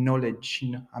knowledge.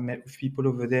 I met with people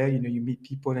over there. You meet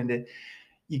people and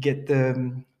you get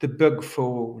the bug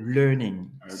for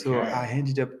learning. Okay. So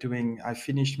I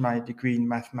finished my degree in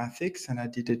mathematics and I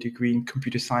did a degree in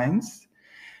computer science.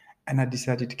 And I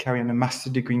decided to carry on a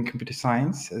master's degree in computer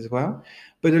science as well.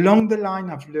 But along the line,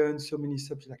 I've learned so many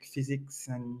subjects like physics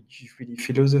and really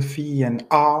philosophy and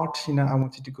art. I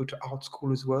wanted to go to art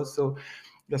school as well. So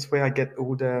that's where I get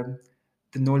all the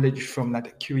knowledge from,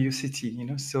 that curiosity,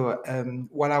 So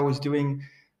while I was doing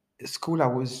school, I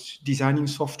was designing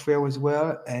software as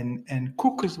well and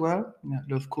cook as well. I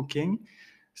love cooking.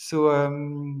 So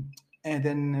and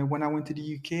then when I went to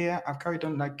the UK, I've carried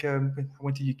on I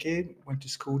went to UK, went to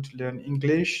school to learn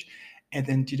English, and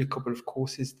then did a couple of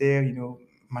courses there,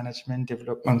 management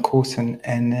development course, and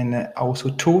then I also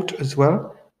taught as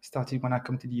well. Started when I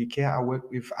come to the UK, I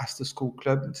worked with After School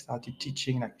Club and started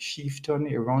teaching like Chieftain,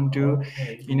 Irandu,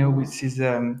 which is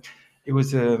it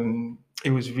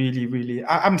was really, really.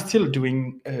 I'm still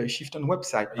doing a Chieftain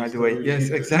website, by the way. Yes,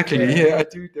 exactly. Yeah, I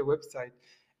do the website,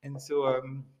 and so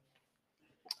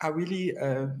I really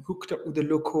hooked up with the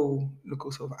local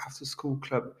sort of after school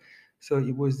club. So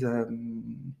it was,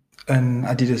 and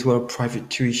I did as well private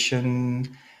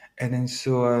tuition, and then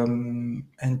so and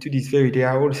to this very day,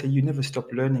 I always say you never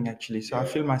stop learning. Actually, so I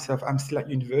feel myself. I'm still at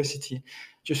university,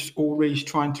 just always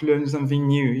trying to learn something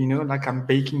new. Like I'm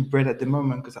baking bread at the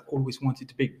moment because I always wanted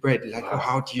to bake bread. Like, oh,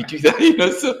 how do you do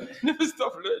that? So never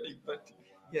stop learning. But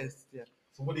yes, yeah.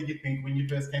 So what did you think when you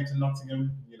first came to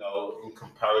Nottingham, in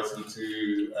comparison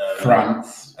to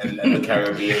France and the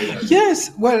Caribbean?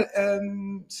 Yes, well,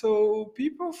 so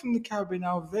people from the Caribbean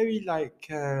are very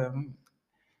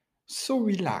so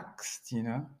relaxed,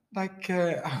 Like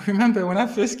I remember when I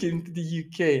first came to the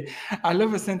UK, I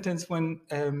love a sentence when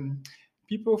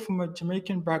people from a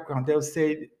Jamaican background, they'll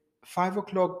say 5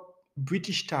 o'clock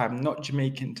British time, not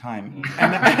Jamaican time.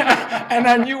 And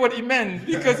I knew what it meant,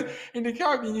 because in the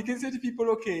Caribbean, you can say to people,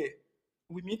 okay,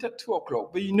 we meet at 2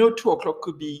 o'clock, but 2 o'clock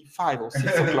could be 5 or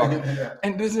 6 o'clock.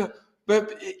 And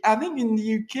but I think in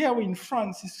the UK or in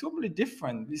France, it's totally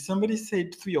different. If somebody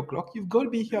said 3 o'clock, you've got to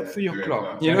be here at 3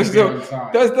 o'clock. So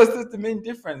that's the main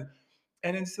difference.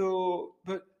 And then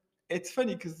but it's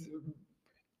funny because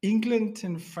England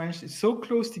and French is so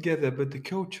close together, but the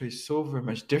culture is so very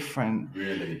much different.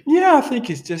 Really? Yeah, I think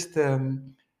it's just well,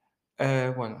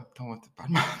 I don't want to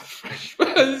badmouth French,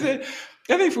 but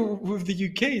I think with the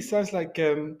UK, it sounds like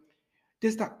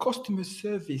there's that customer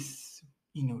service,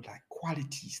 like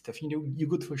quality stuff. You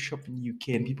go to a shop in the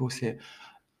UK and people say,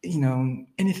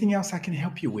 anything else I can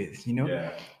help you with,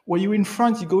 Yeah. When you're in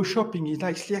France, you go shopping, it's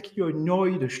like you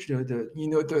annoy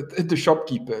the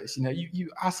shopkeepers, you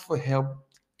ask for help.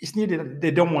 It's needed.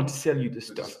 They don't want to sell you the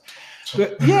stuff.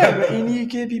 But but in the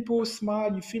UK, people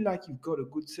smile. You feel like you've got a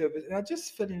good service. And I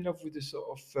just fell in love with the sort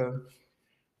of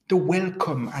the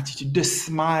welcome attitude, the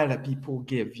smile that people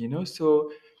give,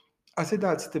 So I said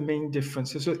that's the main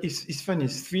difference. So it's funny.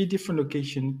 It's 3 different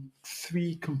locations,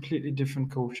 3 completely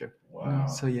different culture. Wow.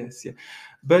 So yes, yeah.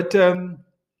 But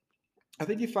I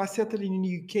think if I settle in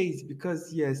the UK, it's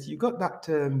because yes, you got that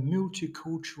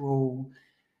multicultural,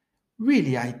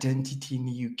 really identity in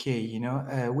the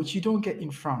UK, which you don't get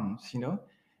in France,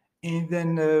 And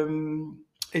then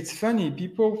it's funny.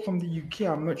 People from the UK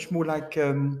are much more like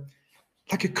a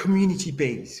community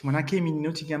base. When I came in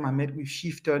Nottingham, I met with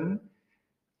Chieftain.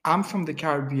 I'm from the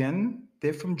Caribbean.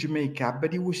 They're from Jamaica,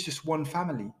 but it was just one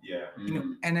family. Yeah.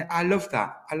 And I love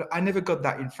that. I never got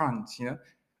that in France.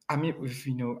 I met with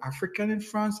African in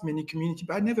France, many community,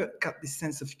 but I never got this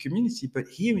sense of community. But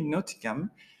here in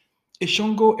Nottingham,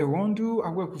 Eshongo, Erondu, I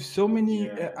work with so many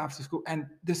after school, and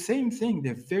the same thing.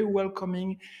 They're very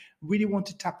welcoming, really want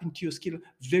to tap into your skill,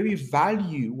 very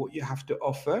value what you have to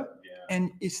offer,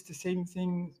 and it's the same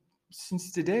thing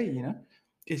since today.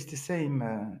 It's the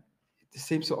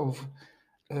same sort of.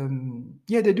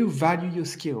 They do value your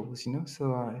skills,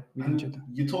 So I really enjoy that.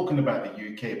 You're talking about the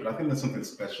UK, but I think there's something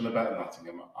special about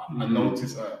Nottingham. I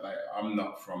noticed, I'm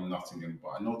not from Nottingham, but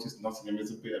I noticed Nottingham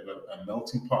is a bit of a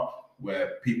melting pot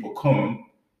where people come,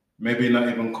 maybe not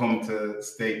even come to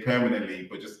stay permanently,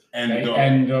 but just end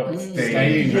up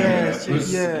staying. Yes,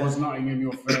 Was Nottingham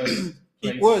your first place?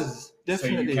 It was.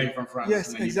 Definitely. So you came from France.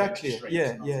 Yes, and exactly.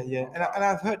 Yeah. And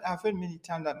I've heard many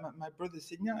times that my brother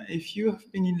said, if you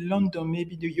have been in London,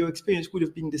 maybe your experience wouldn't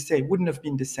have been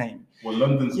the same. Well,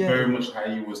 London's very much how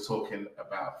you was talking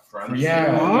about France.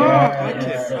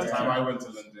 Okay. First time I went to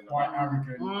London, quite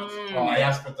arrogant. I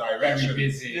asked for directions. Very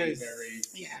busy. Very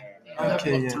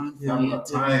haven't got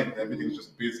time. Everything's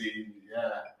just busy.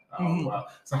 Wow.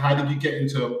 So how did you get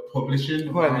into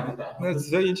publishing? Well, that's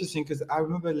very interesting because I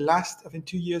remember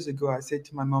 2 years ago, I said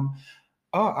to my mom,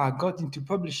 I got into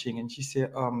publishing. And she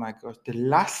said, oh my gosh, the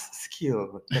last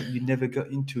skill that you never got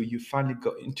into, you finally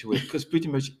got into it. Because pretty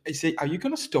much I say, are you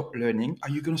going to stop learning? Are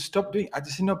you going to stop doing? I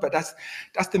just say, no, but that's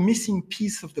the missing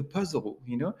piece of the puzzle,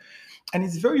 And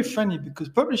it's very funny because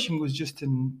publishing was just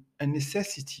a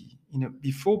necessity,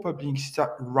 before publishing,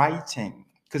 start writing.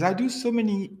 Because I do so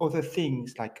many other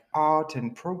things like art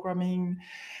and programming,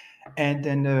 and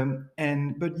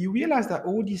then but you realize that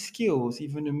all these skills,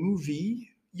 even a movie,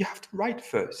 you have to write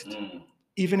first.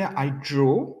 Even I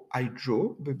draw,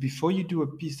 but before you do a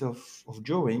piece of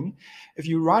drawing, if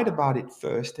you write about it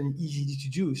first, then it's easy to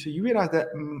do. So you realize that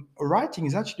writing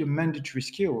is actually a mandatory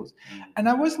skill. And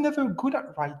I was never good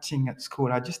at writing at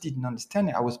school. I just didn't understand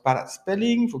it. I was bad at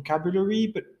spelling, vocabulary,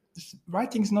 but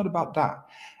writing is not about that.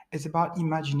 It's about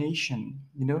imagination,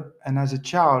 and as a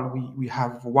child, we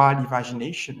have wild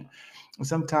imagination.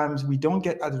 Sometimes we don't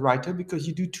get as a writer because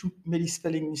you do too many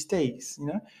spelling mistakes,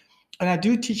 And I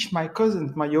do teach my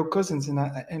cousins, your cousins,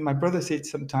 and my brother said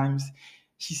sometimes,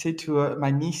 he said to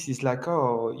my nieces, like,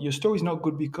 oh, your story is not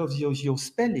good because your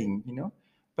spelling,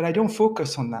 But I don't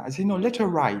focus on that. I say, no, let her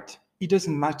write. It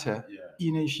doesn't matter.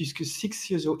 If she's 6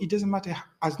 years old, it doesn't matter.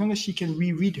 As long as she can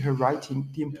reread her writing,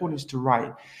 the importance is to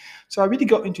write. So I really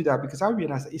got into that because I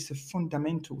realized that it's a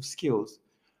fundamental skills.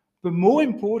 But more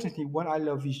importantly, what I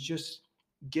love is just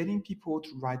getting people to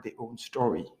write their own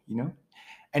story,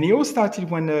 And it all started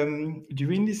when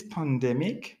during this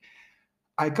pandemic,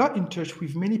 I got in touch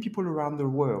with many people around the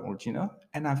world,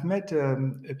 And I've met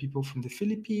people from the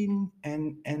Philippines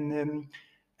and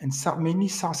mainly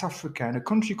South Africa and a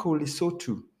country called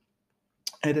Lesotho.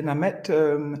 And then I met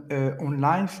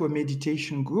online for a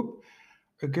meditation group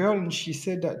a girl, and she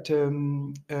said that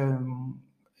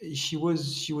she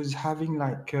was having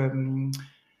like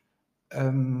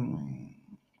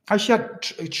she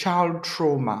had a child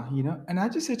trauma, And I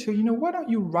just said to her, why don't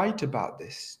you write about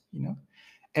this,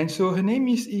 And so her name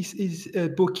is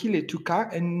Bokile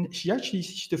Tuka, and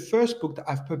she's the first book that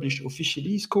I've published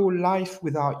officially. It's called Life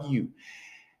Without You.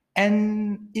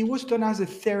 And it was done as a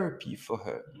therapy for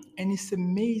her. And it's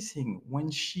amazing when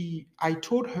I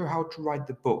taught her how to write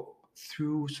the book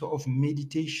through sort of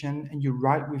meditation, and you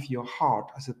write with your heart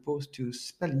as opposed to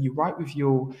spelling. You write with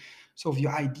your sort of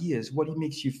your ideas, what it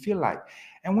makes you feel like.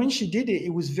 And when she did it,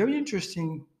 it was very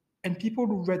interesting. And people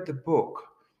who read the book,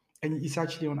 and it's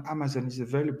actually on Amazon, it's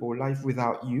available, Life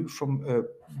Without You from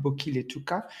Bokile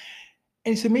Tuka.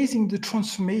 And it's amazing the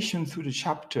transformation through the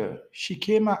chapter. She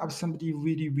came out of somebody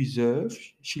really reserved.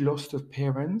 She lost her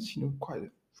parents, quite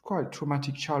quite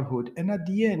traumatic childhood. And at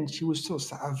the end, she was so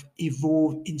sort of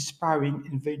evolved, inspiring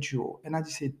individual. And I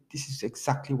just said, this is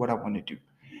exactly what I want to do.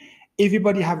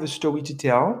 Everybody have a story to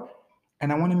tell,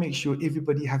 and I want to make sure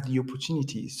everybody have the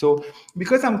opportunity. So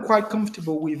because I'm quite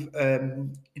comfortable with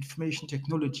information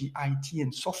technology, IT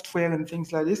and software and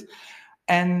things like this,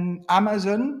 and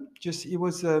Amazon, it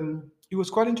was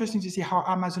quite interesting to see how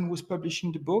Amazon was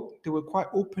publishing the book. They were quite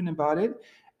open about it.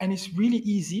 And it's really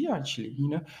easy, actually,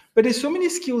 But there's so many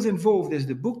skills involved. There's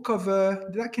the book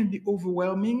cover. That can be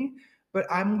overwhelming. But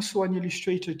I'm also an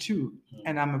illustrator too.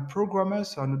 And I'm a programmer,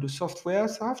 so I know the software.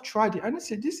 So I've tried it. And I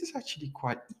said, this is actually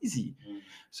quite easy.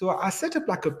 So I set up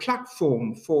like a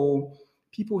platform for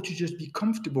people to just be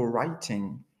comfortable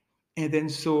writing. And then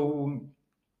so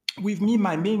with me,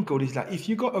 my main goal is like, if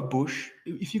you got a book,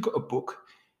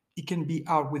 it can be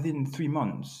out within 3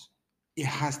 months. It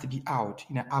has to be out.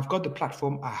 I've got the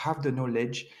platform, I have the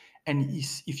knowledge, and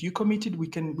if you committed, we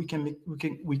can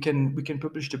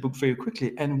publish the book very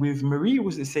quickly. And with Marie, it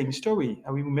was the same story.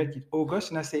 We met in August,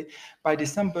 and I say, by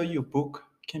December, your book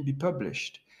can be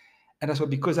published. And that's what,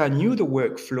 because I knew the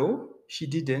workflow, she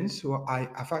didn't. So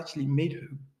I've actually made her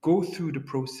go through the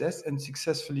process, and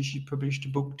successfully she published the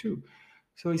book too.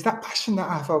 So it's that passion that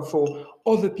I have for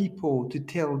other people to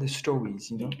tell the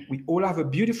stories. We all have a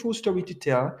beautiful story to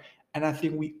tell, and I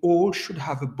think we all should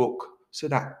have a book so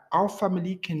that our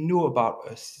family can know about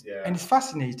us. Yeah. And it's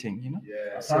fascinating,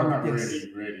 Yeah. I find that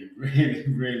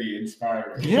really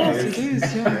inspiring. Yes, it is.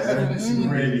 It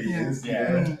really is.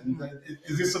 Yeah.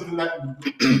 Is this something that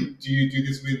do you do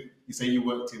this with? You say you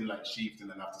worked in like Chieftain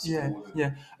and after school.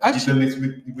 Yeah. Have you done this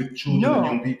with children and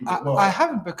young people as well? I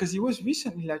haven't, because it was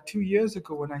recently, like 2 years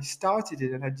ago, when I started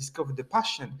it and I discovered the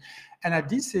passion. And I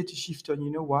did say to Chieftain, you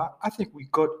know what? I think we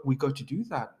got to do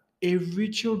that. Every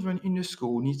children in the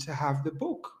school needs to have the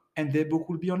book, and their book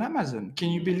will be on Amazon. Can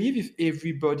you believe if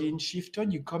everybody in Chieftain,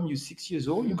 you're 6 years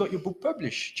old, you got your book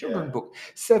published, children book.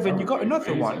 7, you got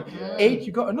another one. 8,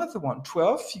 you got another one.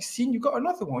 12, 16, you got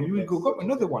another one. You will got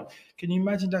another one. Can you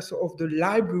imagine that sort of the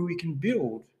library we can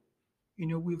build,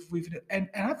 and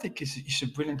I think it's a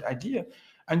brilliant idea.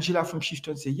 Angela from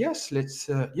Chieftain said, yes,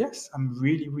 yes, I'm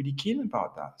really, really keen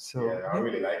about that. So I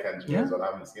really like Angela as well. I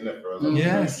haven't seen her for a long time.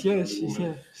 Yes.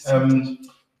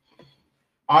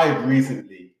 I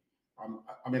recently,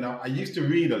 I used to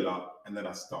read a lot, and then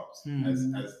I stopped,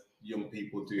 as young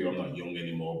people do. I'm not young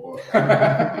anymore, but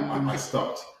I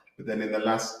stopped. But then in the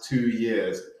last 2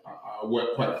 years, I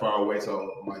work quite far away,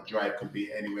 so my drive could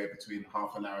be anywhere between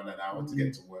half an hour and an hour to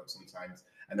get to work sometimes.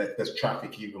 And there's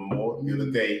traffic even more. The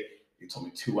other day, it took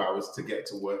me 2 hours to get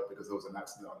to work because there was an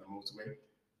accident on the motorway.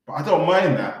 But I don't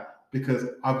mind that, because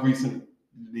I've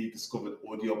recently discovered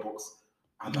audiobooks,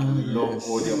 and I love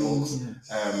audiobooks.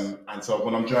 And so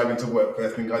when I'm driving to work,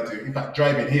 first thing I do, in fact,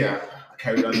 driving here, I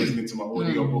carry on listening to my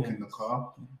audiobook in the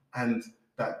car. And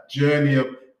that journey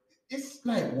it's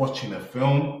like watching a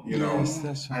film,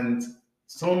 That's right. And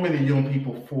so many young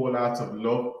people fall out of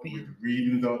love with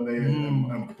reading, don't they?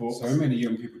 And books. So many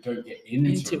young people don't get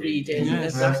into reading.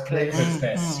 Exactly. Because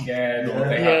they're scared or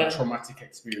they have a traumatic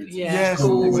experience. Yes,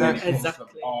 School, exactly.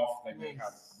 They may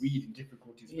have reading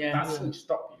difficulties. But that shouldn't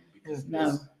stop you, because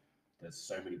there's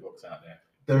so many books out there.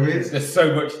 There's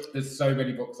so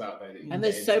many books out there. And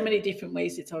there's so many different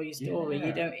ways to tell your story.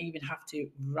 You don't even have to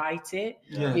write it.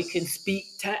 You can speak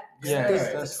text.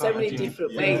 There's so many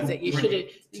different ways that you shouldn't.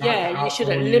 You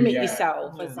shouldn't limit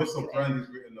yourself. Russell Brand has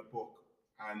written a book,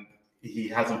 and he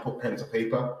hasn't put pen to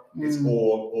paper. It's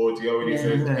all audio, and he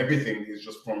says everything is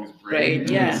just from his brain.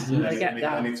 I get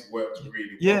that, and it's worked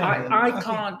really well.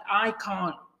 I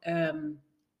can't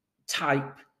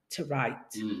type to write.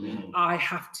 I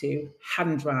have to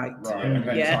handwrite,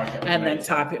 and then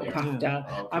type it up after.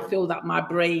 I feel that my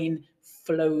brain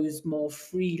flows more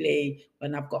freely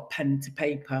when I've got pen to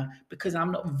paper, because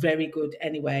I'm not very good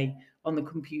anyway on the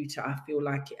computer. I feel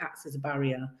like it acts as a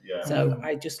barrier. So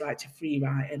I just like to free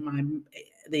write, and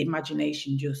the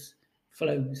imagination just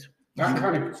flows. That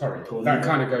kind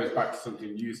of goes back to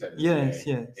something you said.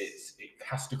 It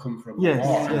has to come from the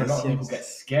heart. A lot of people get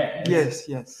scared.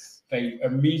 They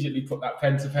immediately put that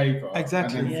pen to paper and then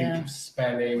think of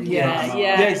spelling,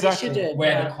 exactly.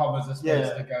 where the commas are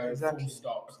supposed to go, full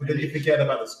stops. But then you forget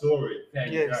about the story.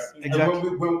 Exactly.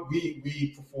 And when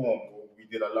we performed, we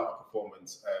did a lot of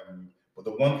performance. But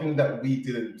the one thing that we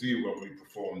didn't do when we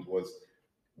performed was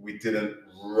we didn't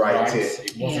write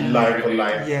it line for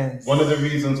line. One of the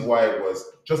reasons why was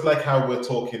just like how we're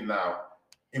talking now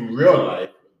in real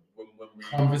life. When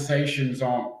conversations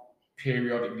aren't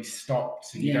periodically stopped,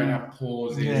 so you don't have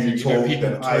pauses. You talk,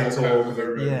 then I talk over the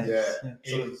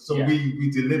room. So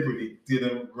we deliberately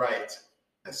didn't write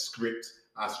a script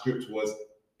our script was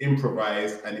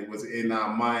improvised and it was in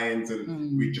our minds,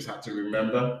 and we just had to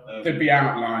remember. There'd be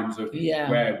outlines of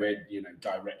where we're,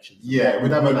 directions. Yeah,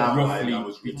 we'd have an outline.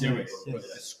 Roughly do it, but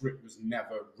the script was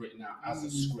never written out as a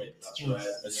script. That's right.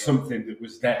 As something that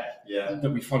was there. Yeah.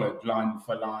 That we followed line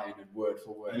for line and word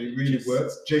for word. And it really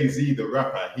works. Jay-Z, the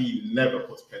rapper, he never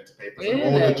puts pen to paper. So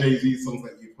all the Jay-Z songs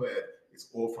that you've heard, it's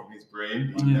all from his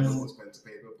brain. He never puts pen to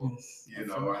paper. But,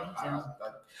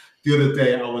 the other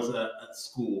day I was at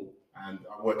school, and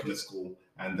I work in a school,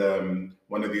 and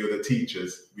one of the other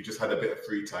teachers, we just had a bit of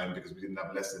free time because we didn't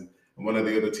have a lesson. And one of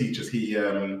the other teachers, he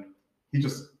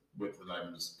just went to the library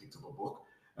and just picked up a book.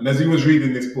 And as he was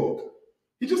reading this book,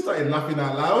 he just started laughing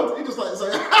out loud. He just like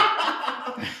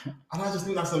and I just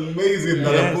think that's amazing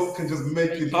that a book can just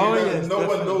make you do that. And no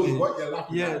one knows what you're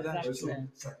laughing at. That's true.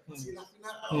 What's he laughing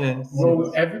at? Yes.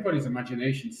 Well, everybody's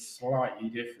imagination is slightly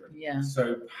different. Yeah.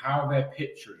 So how they're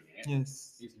picturing it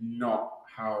is not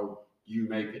how you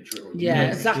may picture it. Yeah,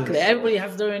 exactly. Everybody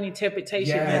has their own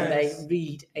interpretation when they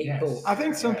read a book. I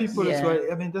think some people as well.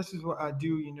 I mean, this is what I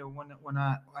do. When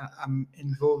I'm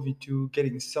involved into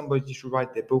getting somebody to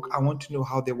write their book, I want to know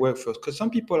how they work first, because some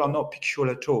people are not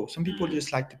pictorial at all. Some people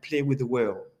just like to play with the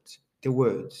words.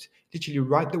 Literally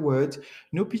write the words,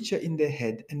 no picture in their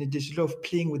head, and they just love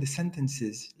playing with the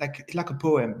sentences, like a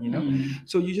poem,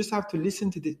 So you just have to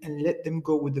listen to this and let them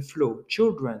go with the flow.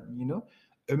 Children,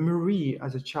 Marie,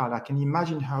 as a child, I can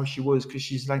imagine how she was, because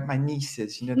she's like my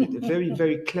nieces, they're very,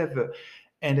 very clever,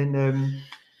 and then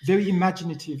very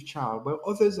imaginative child. But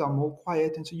others are more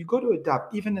quiet, and so you got to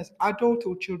adapt. Even as adult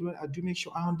or children, I do make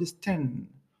sure I understand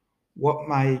what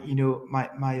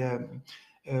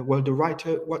the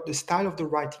writer, what the style of the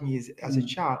writing is as a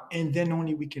child, and then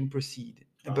only we can proceed.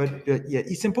 Okay. But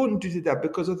it's important to do that,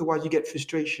 because otherwise you get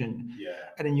frustration. Yeah.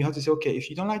 And then you have to say, okay, if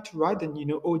you don't like to write, then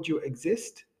audio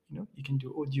exists. You can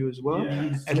do audio as well.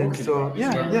 Yeah. And then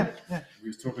we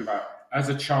were talking about, as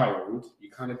a child,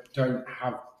 you kind of don't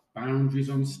have boundaries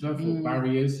on stuff or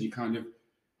barriers. You kind of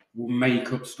will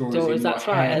make up stories in your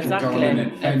head. Exactly. Go on an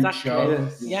adventure.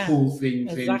 You'll pull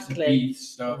things into beat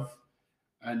stuff.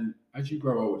 And as you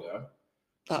grow older,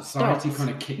 society kind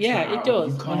of kicks that out. It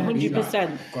does.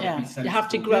 100%. You have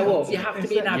to grow up. You have to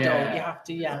be an adult. You have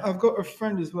to. I've got a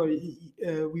friend as well.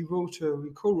 We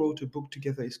co-wrote a book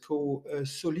together. It's called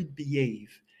Solid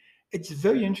Behave. It's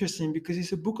very interesting because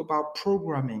it's a book about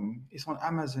programming. It's on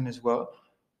Amazon as well.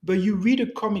 But you read a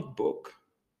comic book,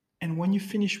 and when you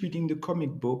finish reading the comic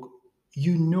book,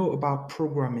 about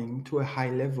programming to a high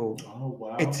level. Oh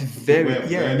wow! It's very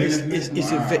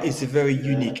it's very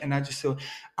unique. And I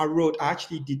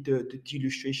actually did the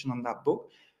illustration on that book,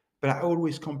 but I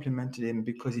always complimented him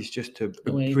because it's just a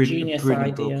brilliant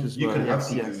book as well. You can have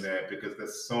something there because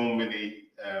there's so many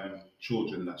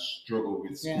children that struggle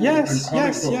with school.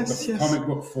 The comic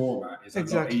book format is a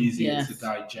lot easier to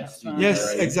digest.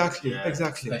 Yes, exactly.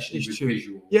 Especially with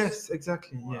visuals. Yes,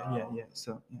 exactly. Yeah.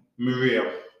 So,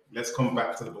 Maria, let's come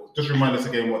back to the book. Just remind us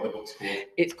again what the book's called.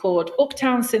 It's called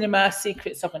Uptown Cinema: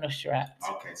 Secrets of an Usherette.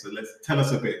 Okay, so tell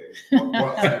us a bit.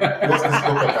 What's this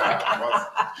book about?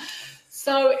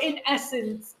 So, in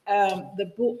essence,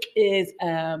 the book is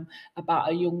about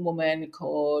a young woman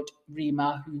called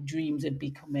Rima who dreams of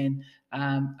becoming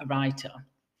a writer.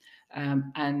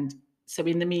 And so,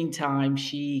 in the meantime,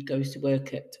 she goes to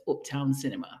work at Uptown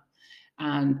Cinema.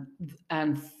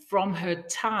 And from her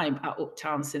time at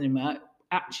Uptown Cinema,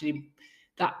 actually,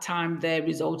 that time there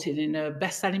resulted in a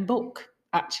best-selling book,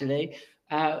 actually.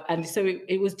 And so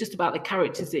it was just about the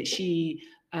characters that she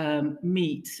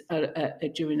meets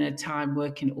during her time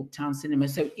working at Uptown Cinema.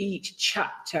 So each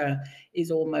chapter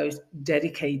is almost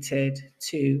dedicated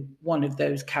to one of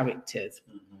those characters.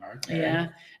 Okay. Yeah,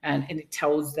 and it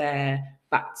tells their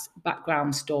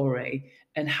background story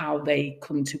and how they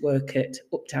come to work at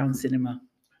Uptown Cinema.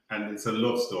 And it's a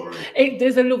love story.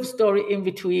 There's a love story in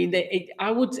between.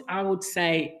 I would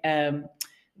say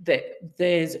that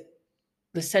there's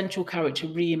the central character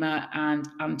Rima and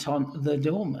Anton the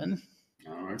doorman.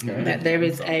 Oh, okay. That there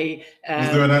is a.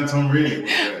 Is there an Anton really?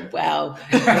 Well.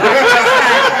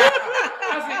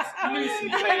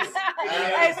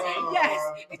 Yes,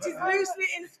 it is loosely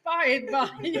inspired by.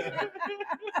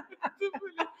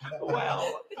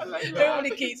 Well,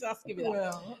 nobody keeps asking me that.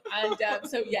 Well. And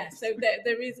so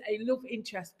there is a love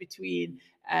interest between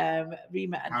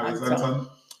Rima and Anton. How is Anton?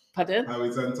 Pardon? How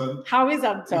is Anton? How is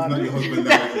Anton? He's not your husband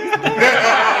now.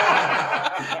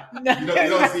 No. You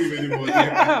don't see him anymore.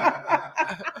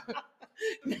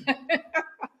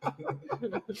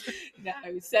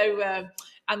 No. So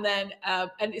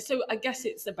so I guess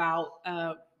it's about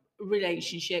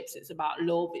relationships. It's about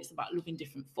love. It's about love in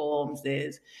different forms.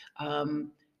 There's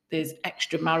there's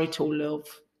extramarital love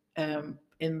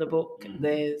in the book.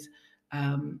 There's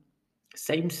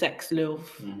same-sex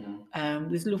love.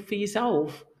 There's love for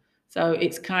yourself. So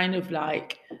it's kind of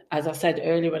like, as I said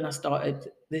earlier when I started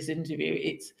this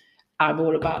interview, I'm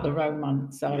all about the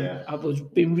romance. So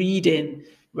I've been reading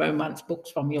romance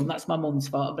books from young. That's my mum's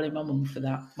fault. I blame my mum for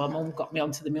that. My mum got me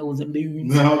onto the Mills and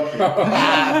Boons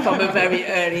from a very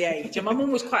early age. And my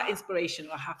mum was quite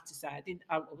inspirational, I have to say.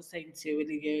 I was saying to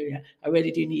Olivier earlier, I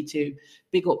really do need to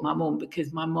big up my mum,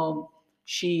 because my mum,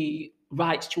 she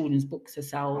writes children's books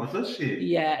herself. Oh, does she?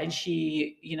 Yeah, and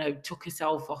she, took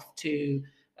herself off to,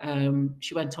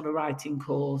 she went on a writing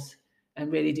course and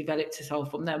really developed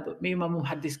herself from there. But me and my mum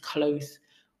had this close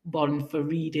bond for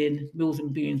reading Mills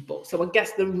and Boons books. So I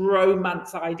guess the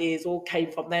romance ideas all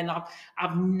came from then. I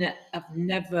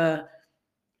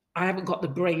haven't got the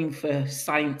brain for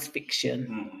science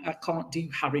fiction. I can't do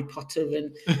Harry Potter,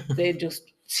 and they're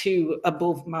just too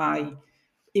above my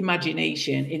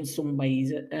imagination in some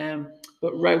ways.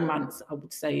 But romance, I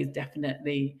would say, is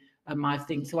definitely my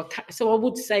thing. So I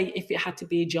would say if it had to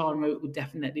be a genre, it would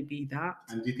definitely be that.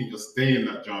 And do you think you'll stay in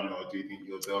that genre, or do you think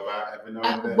you'll delve out every now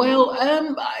and then? Well,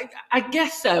 I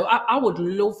guess so. I would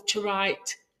love to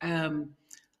write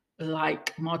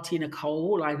like Martina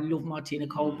Cole. I love Martina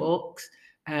Cole books.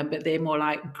 But they're more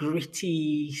like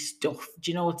gritty stuff.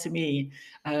 Do you know what I mean?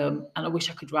 And I wish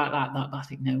I could write like that, but I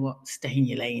think, no, what? Stay in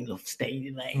your lane, love, stay in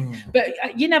your lane.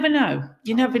 But you never know.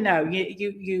 You never know.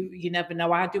 You never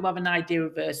know. I do have an idea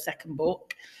of a second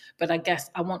book, but I guess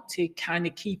I want to kind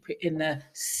of keep it in a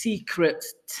secret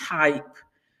type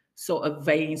sort of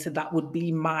vein. So that would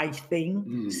be my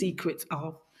thing. Secrets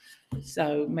of.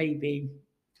 So maybe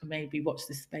watch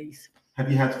this space. Have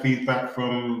you had feedback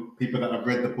from people that have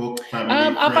read the book?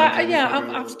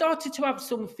 I've started to have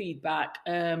some feedback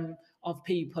of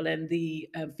people, and the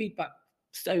feedback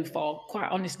so far, quite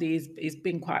honestly, is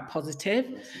been quite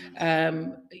positive.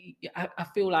 I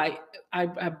feel like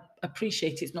I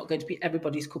appreciate it's not going to be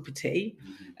everybody's cup of tea,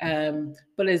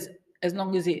 but as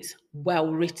long as it's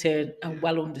well written and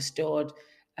well understood,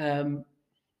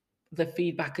 the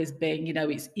feedback has been,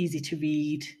 it's easy to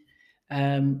read,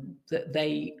 that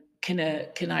they can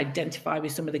identify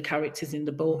with some of the characters in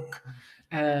the book,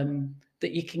 that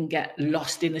you can get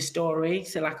lost in the story.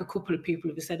 So like a couple of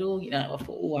people have said, I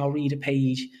thought, I'll read a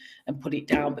page and put it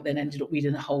down, but then ended up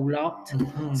reading a whole lot.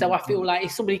 So I feel like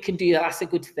if somebody can do that, that's a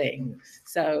good thing.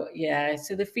 So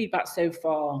so the feedback so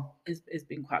far has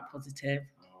been quite positive.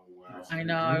 Oh, wow.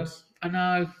 I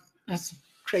know. That's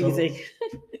crazy.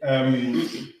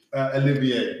 So,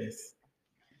 Olivier,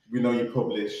 we know you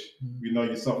publish, we know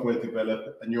you software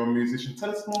develop, and you're a musician. Tell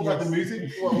us more about the music.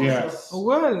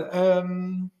 Well,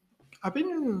 I've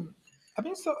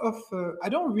been sort of, I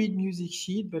don't read music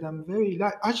sheet, but I'm very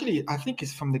actually, I think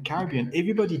it's from the Caribbean.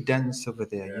 Everybody dance over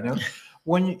there,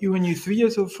 When you're 3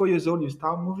 years old, 4 years old, you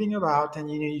start moving about, and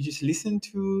you just listen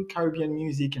to Caribbean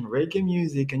music and reggae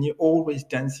music, and you're always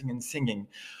dancing and singing.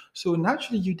 So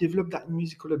naturally, you develop that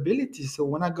musical ability. So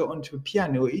when I got onto a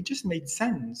piano, it just made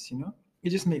sense, It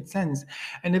just made sense.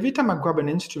 And every time I grab an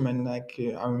instrument, I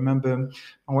remember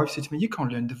my wife said to me, "You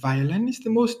can't learn the violin. It's the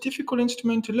most difficult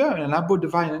instrument to learn." And I bought the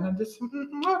violin, and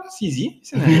that's easy,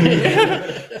 isn't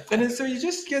it? And then, so you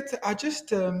just get,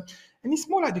 and it's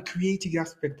more like the creative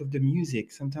aspect of the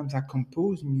music. Sometimes I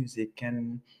compose music,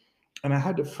 and I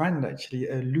had a friend actually,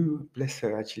 Lou, bless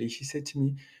her, actually, she said to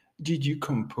me, "Did you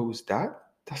compose that?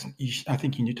 I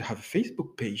think you need to have a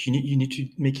Facebook page. You need to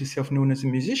make yourself known as a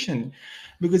musician,"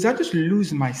 because I just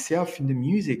lose myself in the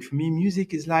music. For me,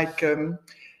 music is like,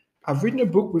 I've written a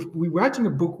book we're writing a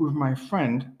book with my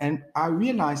friend, and I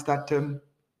realized that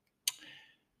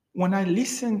when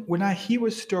I hear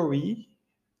a story,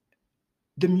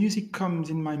 the music comes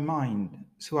in my mind.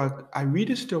 So I read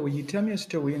a story, you tell me a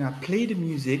story, and I play the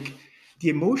music. The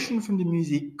emotion from the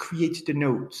music creates the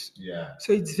notes. Yeah.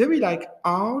 So it's very like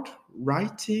art,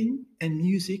 writing, and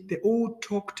music. They all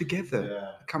talk together.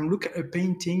 Yeah. Come look at a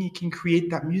painting, you can create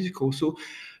that musical. So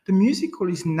the musical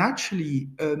is naturally.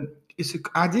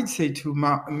 I did say to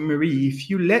Marie, if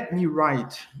you let me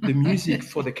write the music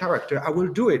for the character, I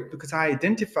will do it, because I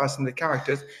identify some of the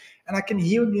characters, and I can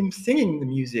hear them singing the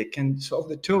music and sort of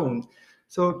the tone.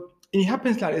 So it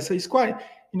happens like this. So it's quite.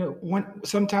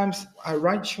 Sometimes I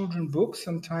write children books.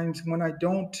 Sometimes when I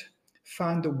don't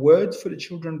find the words for the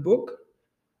children book,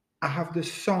 I have the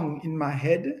song in my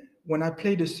head. When I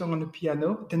play the song on the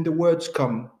piano, then the words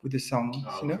come with the songs,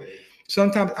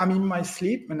 Sometimes I'm in my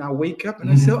sleep and I wake up and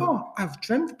I say, I've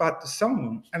dreamt about the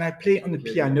song, and I play it on the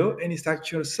piano, and it's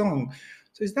actually a song.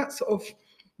 So it's that sort of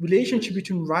relationship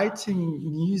between writing,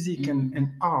 music, and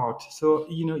art. So,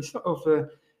 it's sort of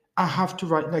I have to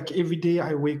write, like every day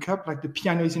I wake up, like the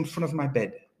piano is in front of my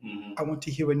bed. I want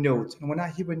to hear a note. And when I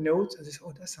hear a note, I just,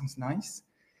 oh, that sounds nice.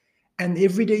 And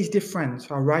every day is different.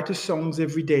 So I write the songs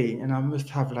every day, and I must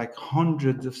have like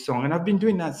hundreds of songs. And I've been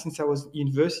doing that since I was in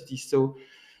university. So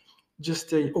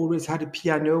just always had a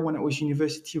piano when I was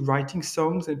university writing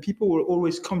songs, and people were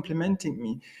always complimenting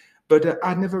me. But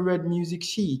I never read music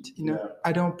sheet. You know,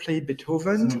 I don't play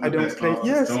Beethoven. I don't play.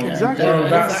 Yes, exactly. Well,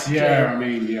 that's I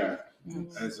mean,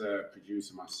 as a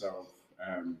producer myself,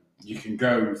 you can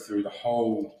go through the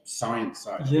whole science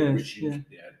side of it, which you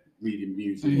reading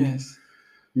music,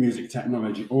 music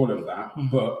technology, all of that,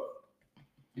 but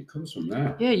it comes from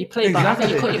there. Yeah, you play by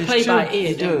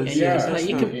ear, don't you? Yeah,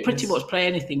 you can pretty much play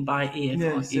anything by ear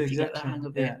if you get the hang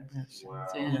of it. Wow.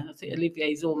 So, I think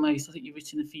Olivier's almost. I think you've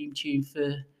written a theme tune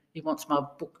for. He wants my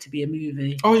book to be a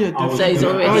movie. Oh yeah, so he's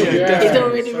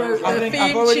already wrote a theme tune.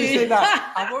 I've already said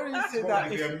that. I've already said that.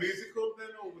 Will it be a musical then,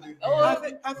 or will it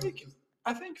be?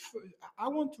 I think I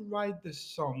want to write the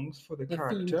songs for the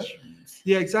character.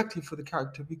 Yeah, exactly, for the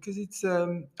character, because it's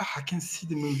I can see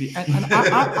the movie, and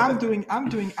I'm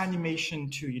doing animation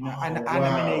too, you know,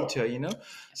 animator, you know.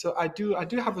 So I do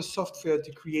have a software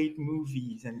to create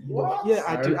movies, and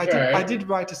I did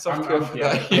write a software for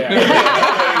that.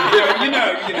 You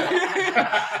know.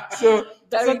 So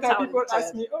sometimes people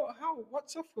ask me, "Oh, what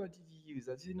software did you use?"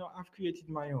 I said, I've created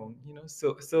my own, you know.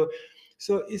 So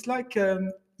it's like,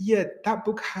 that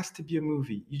book has to be a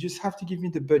movie. You just have to give me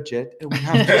the budget, and we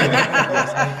have to.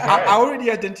 I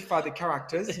already identified the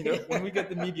characters. You know, when we get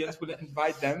the mediums, we'll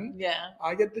invite them. Yeah.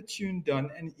 I get the tune done,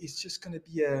 and it's just going to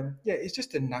be it's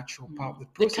just a natural part of the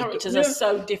process. The characters are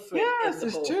so different. Yes, in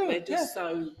the book. True. They're just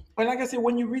so. And like I said,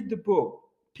 when you read the book,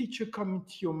 picture come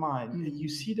into your mind, and you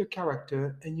see the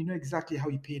character, and you know exactly how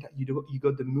you pay that. You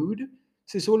got the mood.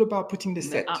 So it's all about putting the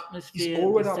set. Atmosphere, it's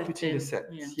all about putting the set.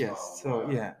 Yeah. Yes.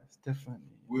 It's definitely.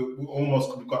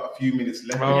 We've got a few minutes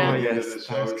left. Yes. The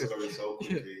show is going so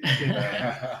quickly.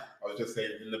 I was just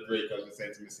saying in the break, I was just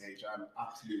saying to Miss H, I'm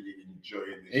absolutely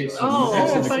enjoying this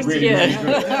show. Thank you.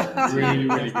 Really,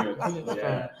 really good.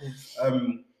 Yeah.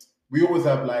 We always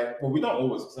have we don't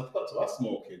always, because I forgot to ask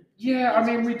more kids. Yeah, I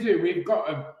mean, we do. We've got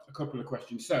a couple of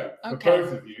questions. So, for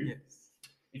both of you,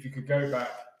 if you could go back,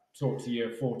 talk to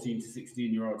your 14 to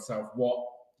 16-year-old self, what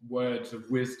words of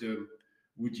wisdom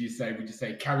would you say? Would you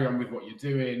say carry on with what you're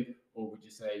doing, or would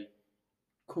you say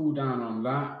cool down on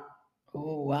that?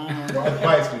 Oh wow! What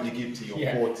advice would you give to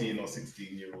your 14 or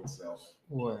 16-year-old self?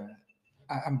 Well,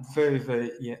 I'm very,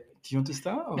 very Do you want to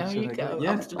start? Or no, you go.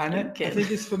 Yes, and I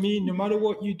think it's for me. No matter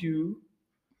what you do,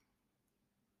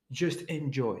 just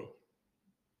enjoy.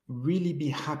 Really be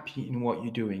happy in what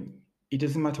you're doing. It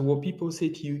doesn't matter what people say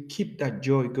to you. Keep that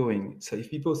joy going. So if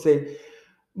people say,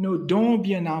 "No, don't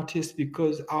be an artist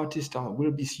because artists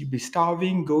you'll be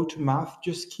starving. Go to math."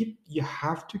 Just keep. You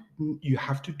have to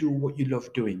do what you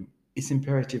love doing. It's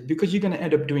imperative, because you're gonna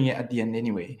end up doing it at the end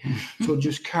anyway. So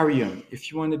just carry on.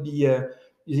 If you want to be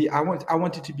I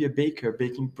wanted to be a baker,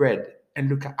 baking bread, and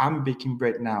look, I'm baking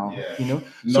bread now. Yeah. You know,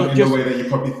 not in the way that you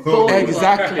probably thought.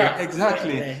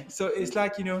 Exactly. So it's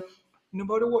like, no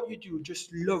matter what you do,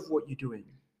 just love what you're doing.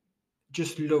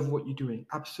 Just love what you're doing.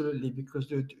 Absolutely, because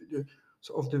the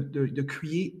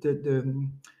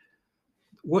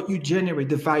what you generate,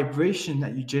 the vibration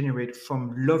that you generate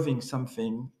from loving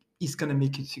something is going to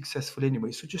make it successful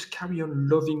anyway. So just carry on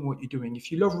loving what you're doing.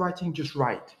 If you love writing, just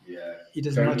write. Yeah. It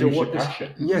doesn't matter what.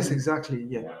 Passion. Yes, exactly.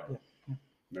 Yeah. Wow. Yeah.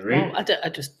 Marie? Well, I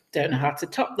just don't know how to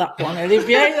top that one,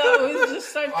 Olivier. That was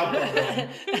just so.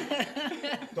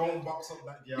 Don't box up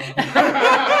that girl.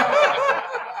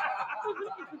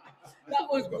 That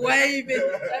was way big.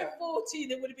 At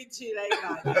 14, it would have been too late.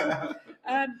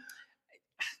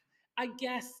 I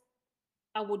guess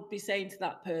I would be saying to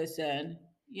that person,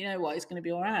 you know what, it's going to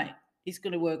be all right. It's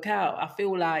going to work out. I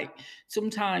feel like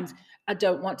sometimes I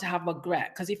don't want to have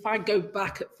regret, because if I go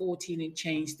back at 14 and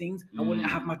change things, I wouldn't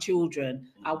have my children.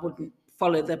 I wouldn't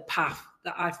follow the path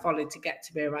that I followed to get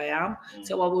to where I am.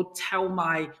 So I would tell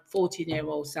my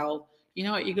 14-year-old self, you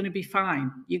know what, you're going to be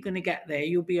fine. You're going to get there.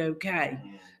 You'll be okay.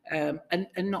 And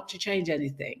not to change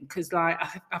anything, because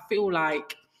I feel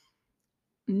like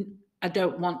I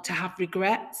don't want to have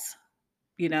regrets,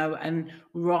 and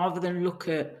rather than look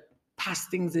at past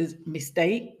things as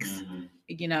mistakes,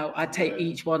 I take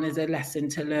each one as a lesson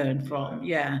to learn from.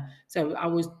 So I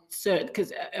was certain,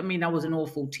 because I was an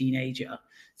awful teenager,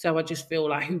 so I just feel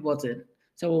like, who wasn't?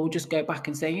 So I'll just go back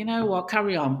and say, you know what,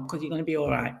 carry on, because you're going to be all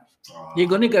right. You're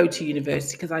going to go to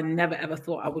university, because I never ever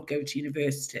thought I would go to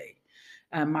university.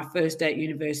 My first day at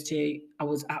university, I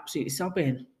was absolutely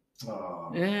sobbing.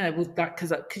 Oh. Yeah, it was that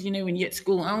because you know when you're at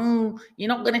school, oh, you're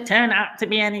not going to turn out to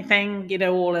be anything, you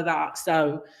know, all of that.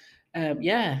 So,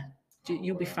 yeah,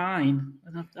 you'll be fine,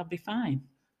 and I'll be fine.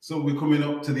 So we're coming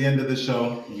up to the end of the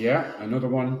show. Yeah, another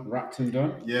one wrapped and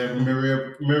done. Yeah,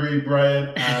 Marie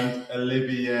Bryan and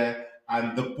Olivier,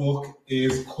 and the book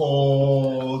is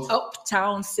called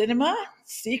Uptown Cinema: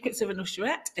 Secrets of an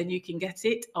Usherette, and you can get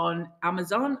it on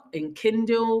Amazon in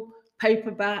Kindle,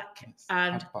 paperback,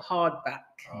 and hardback.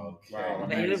 Okay. Wow,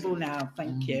 available now.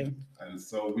 Thank you. And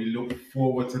so we look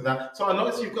forward to that. So I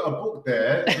noticed you've got a book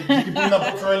there. Did you bring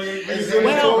that book for any reason?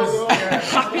 Well,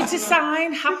 happy to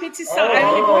sign. I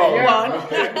only bought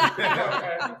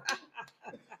one.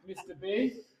 Mr.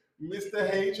 B.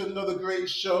 Mr. H, another great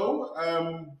show.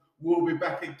 We'll be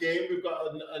back again. We've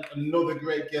got another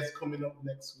great guest coming up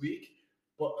next week.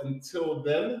 But until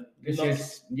then,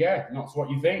 not what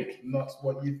you think. Not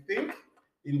what you think.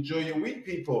 Enjoy your week,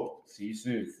 people. See you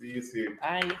soon. See you soon.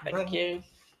 Bye. Thank you.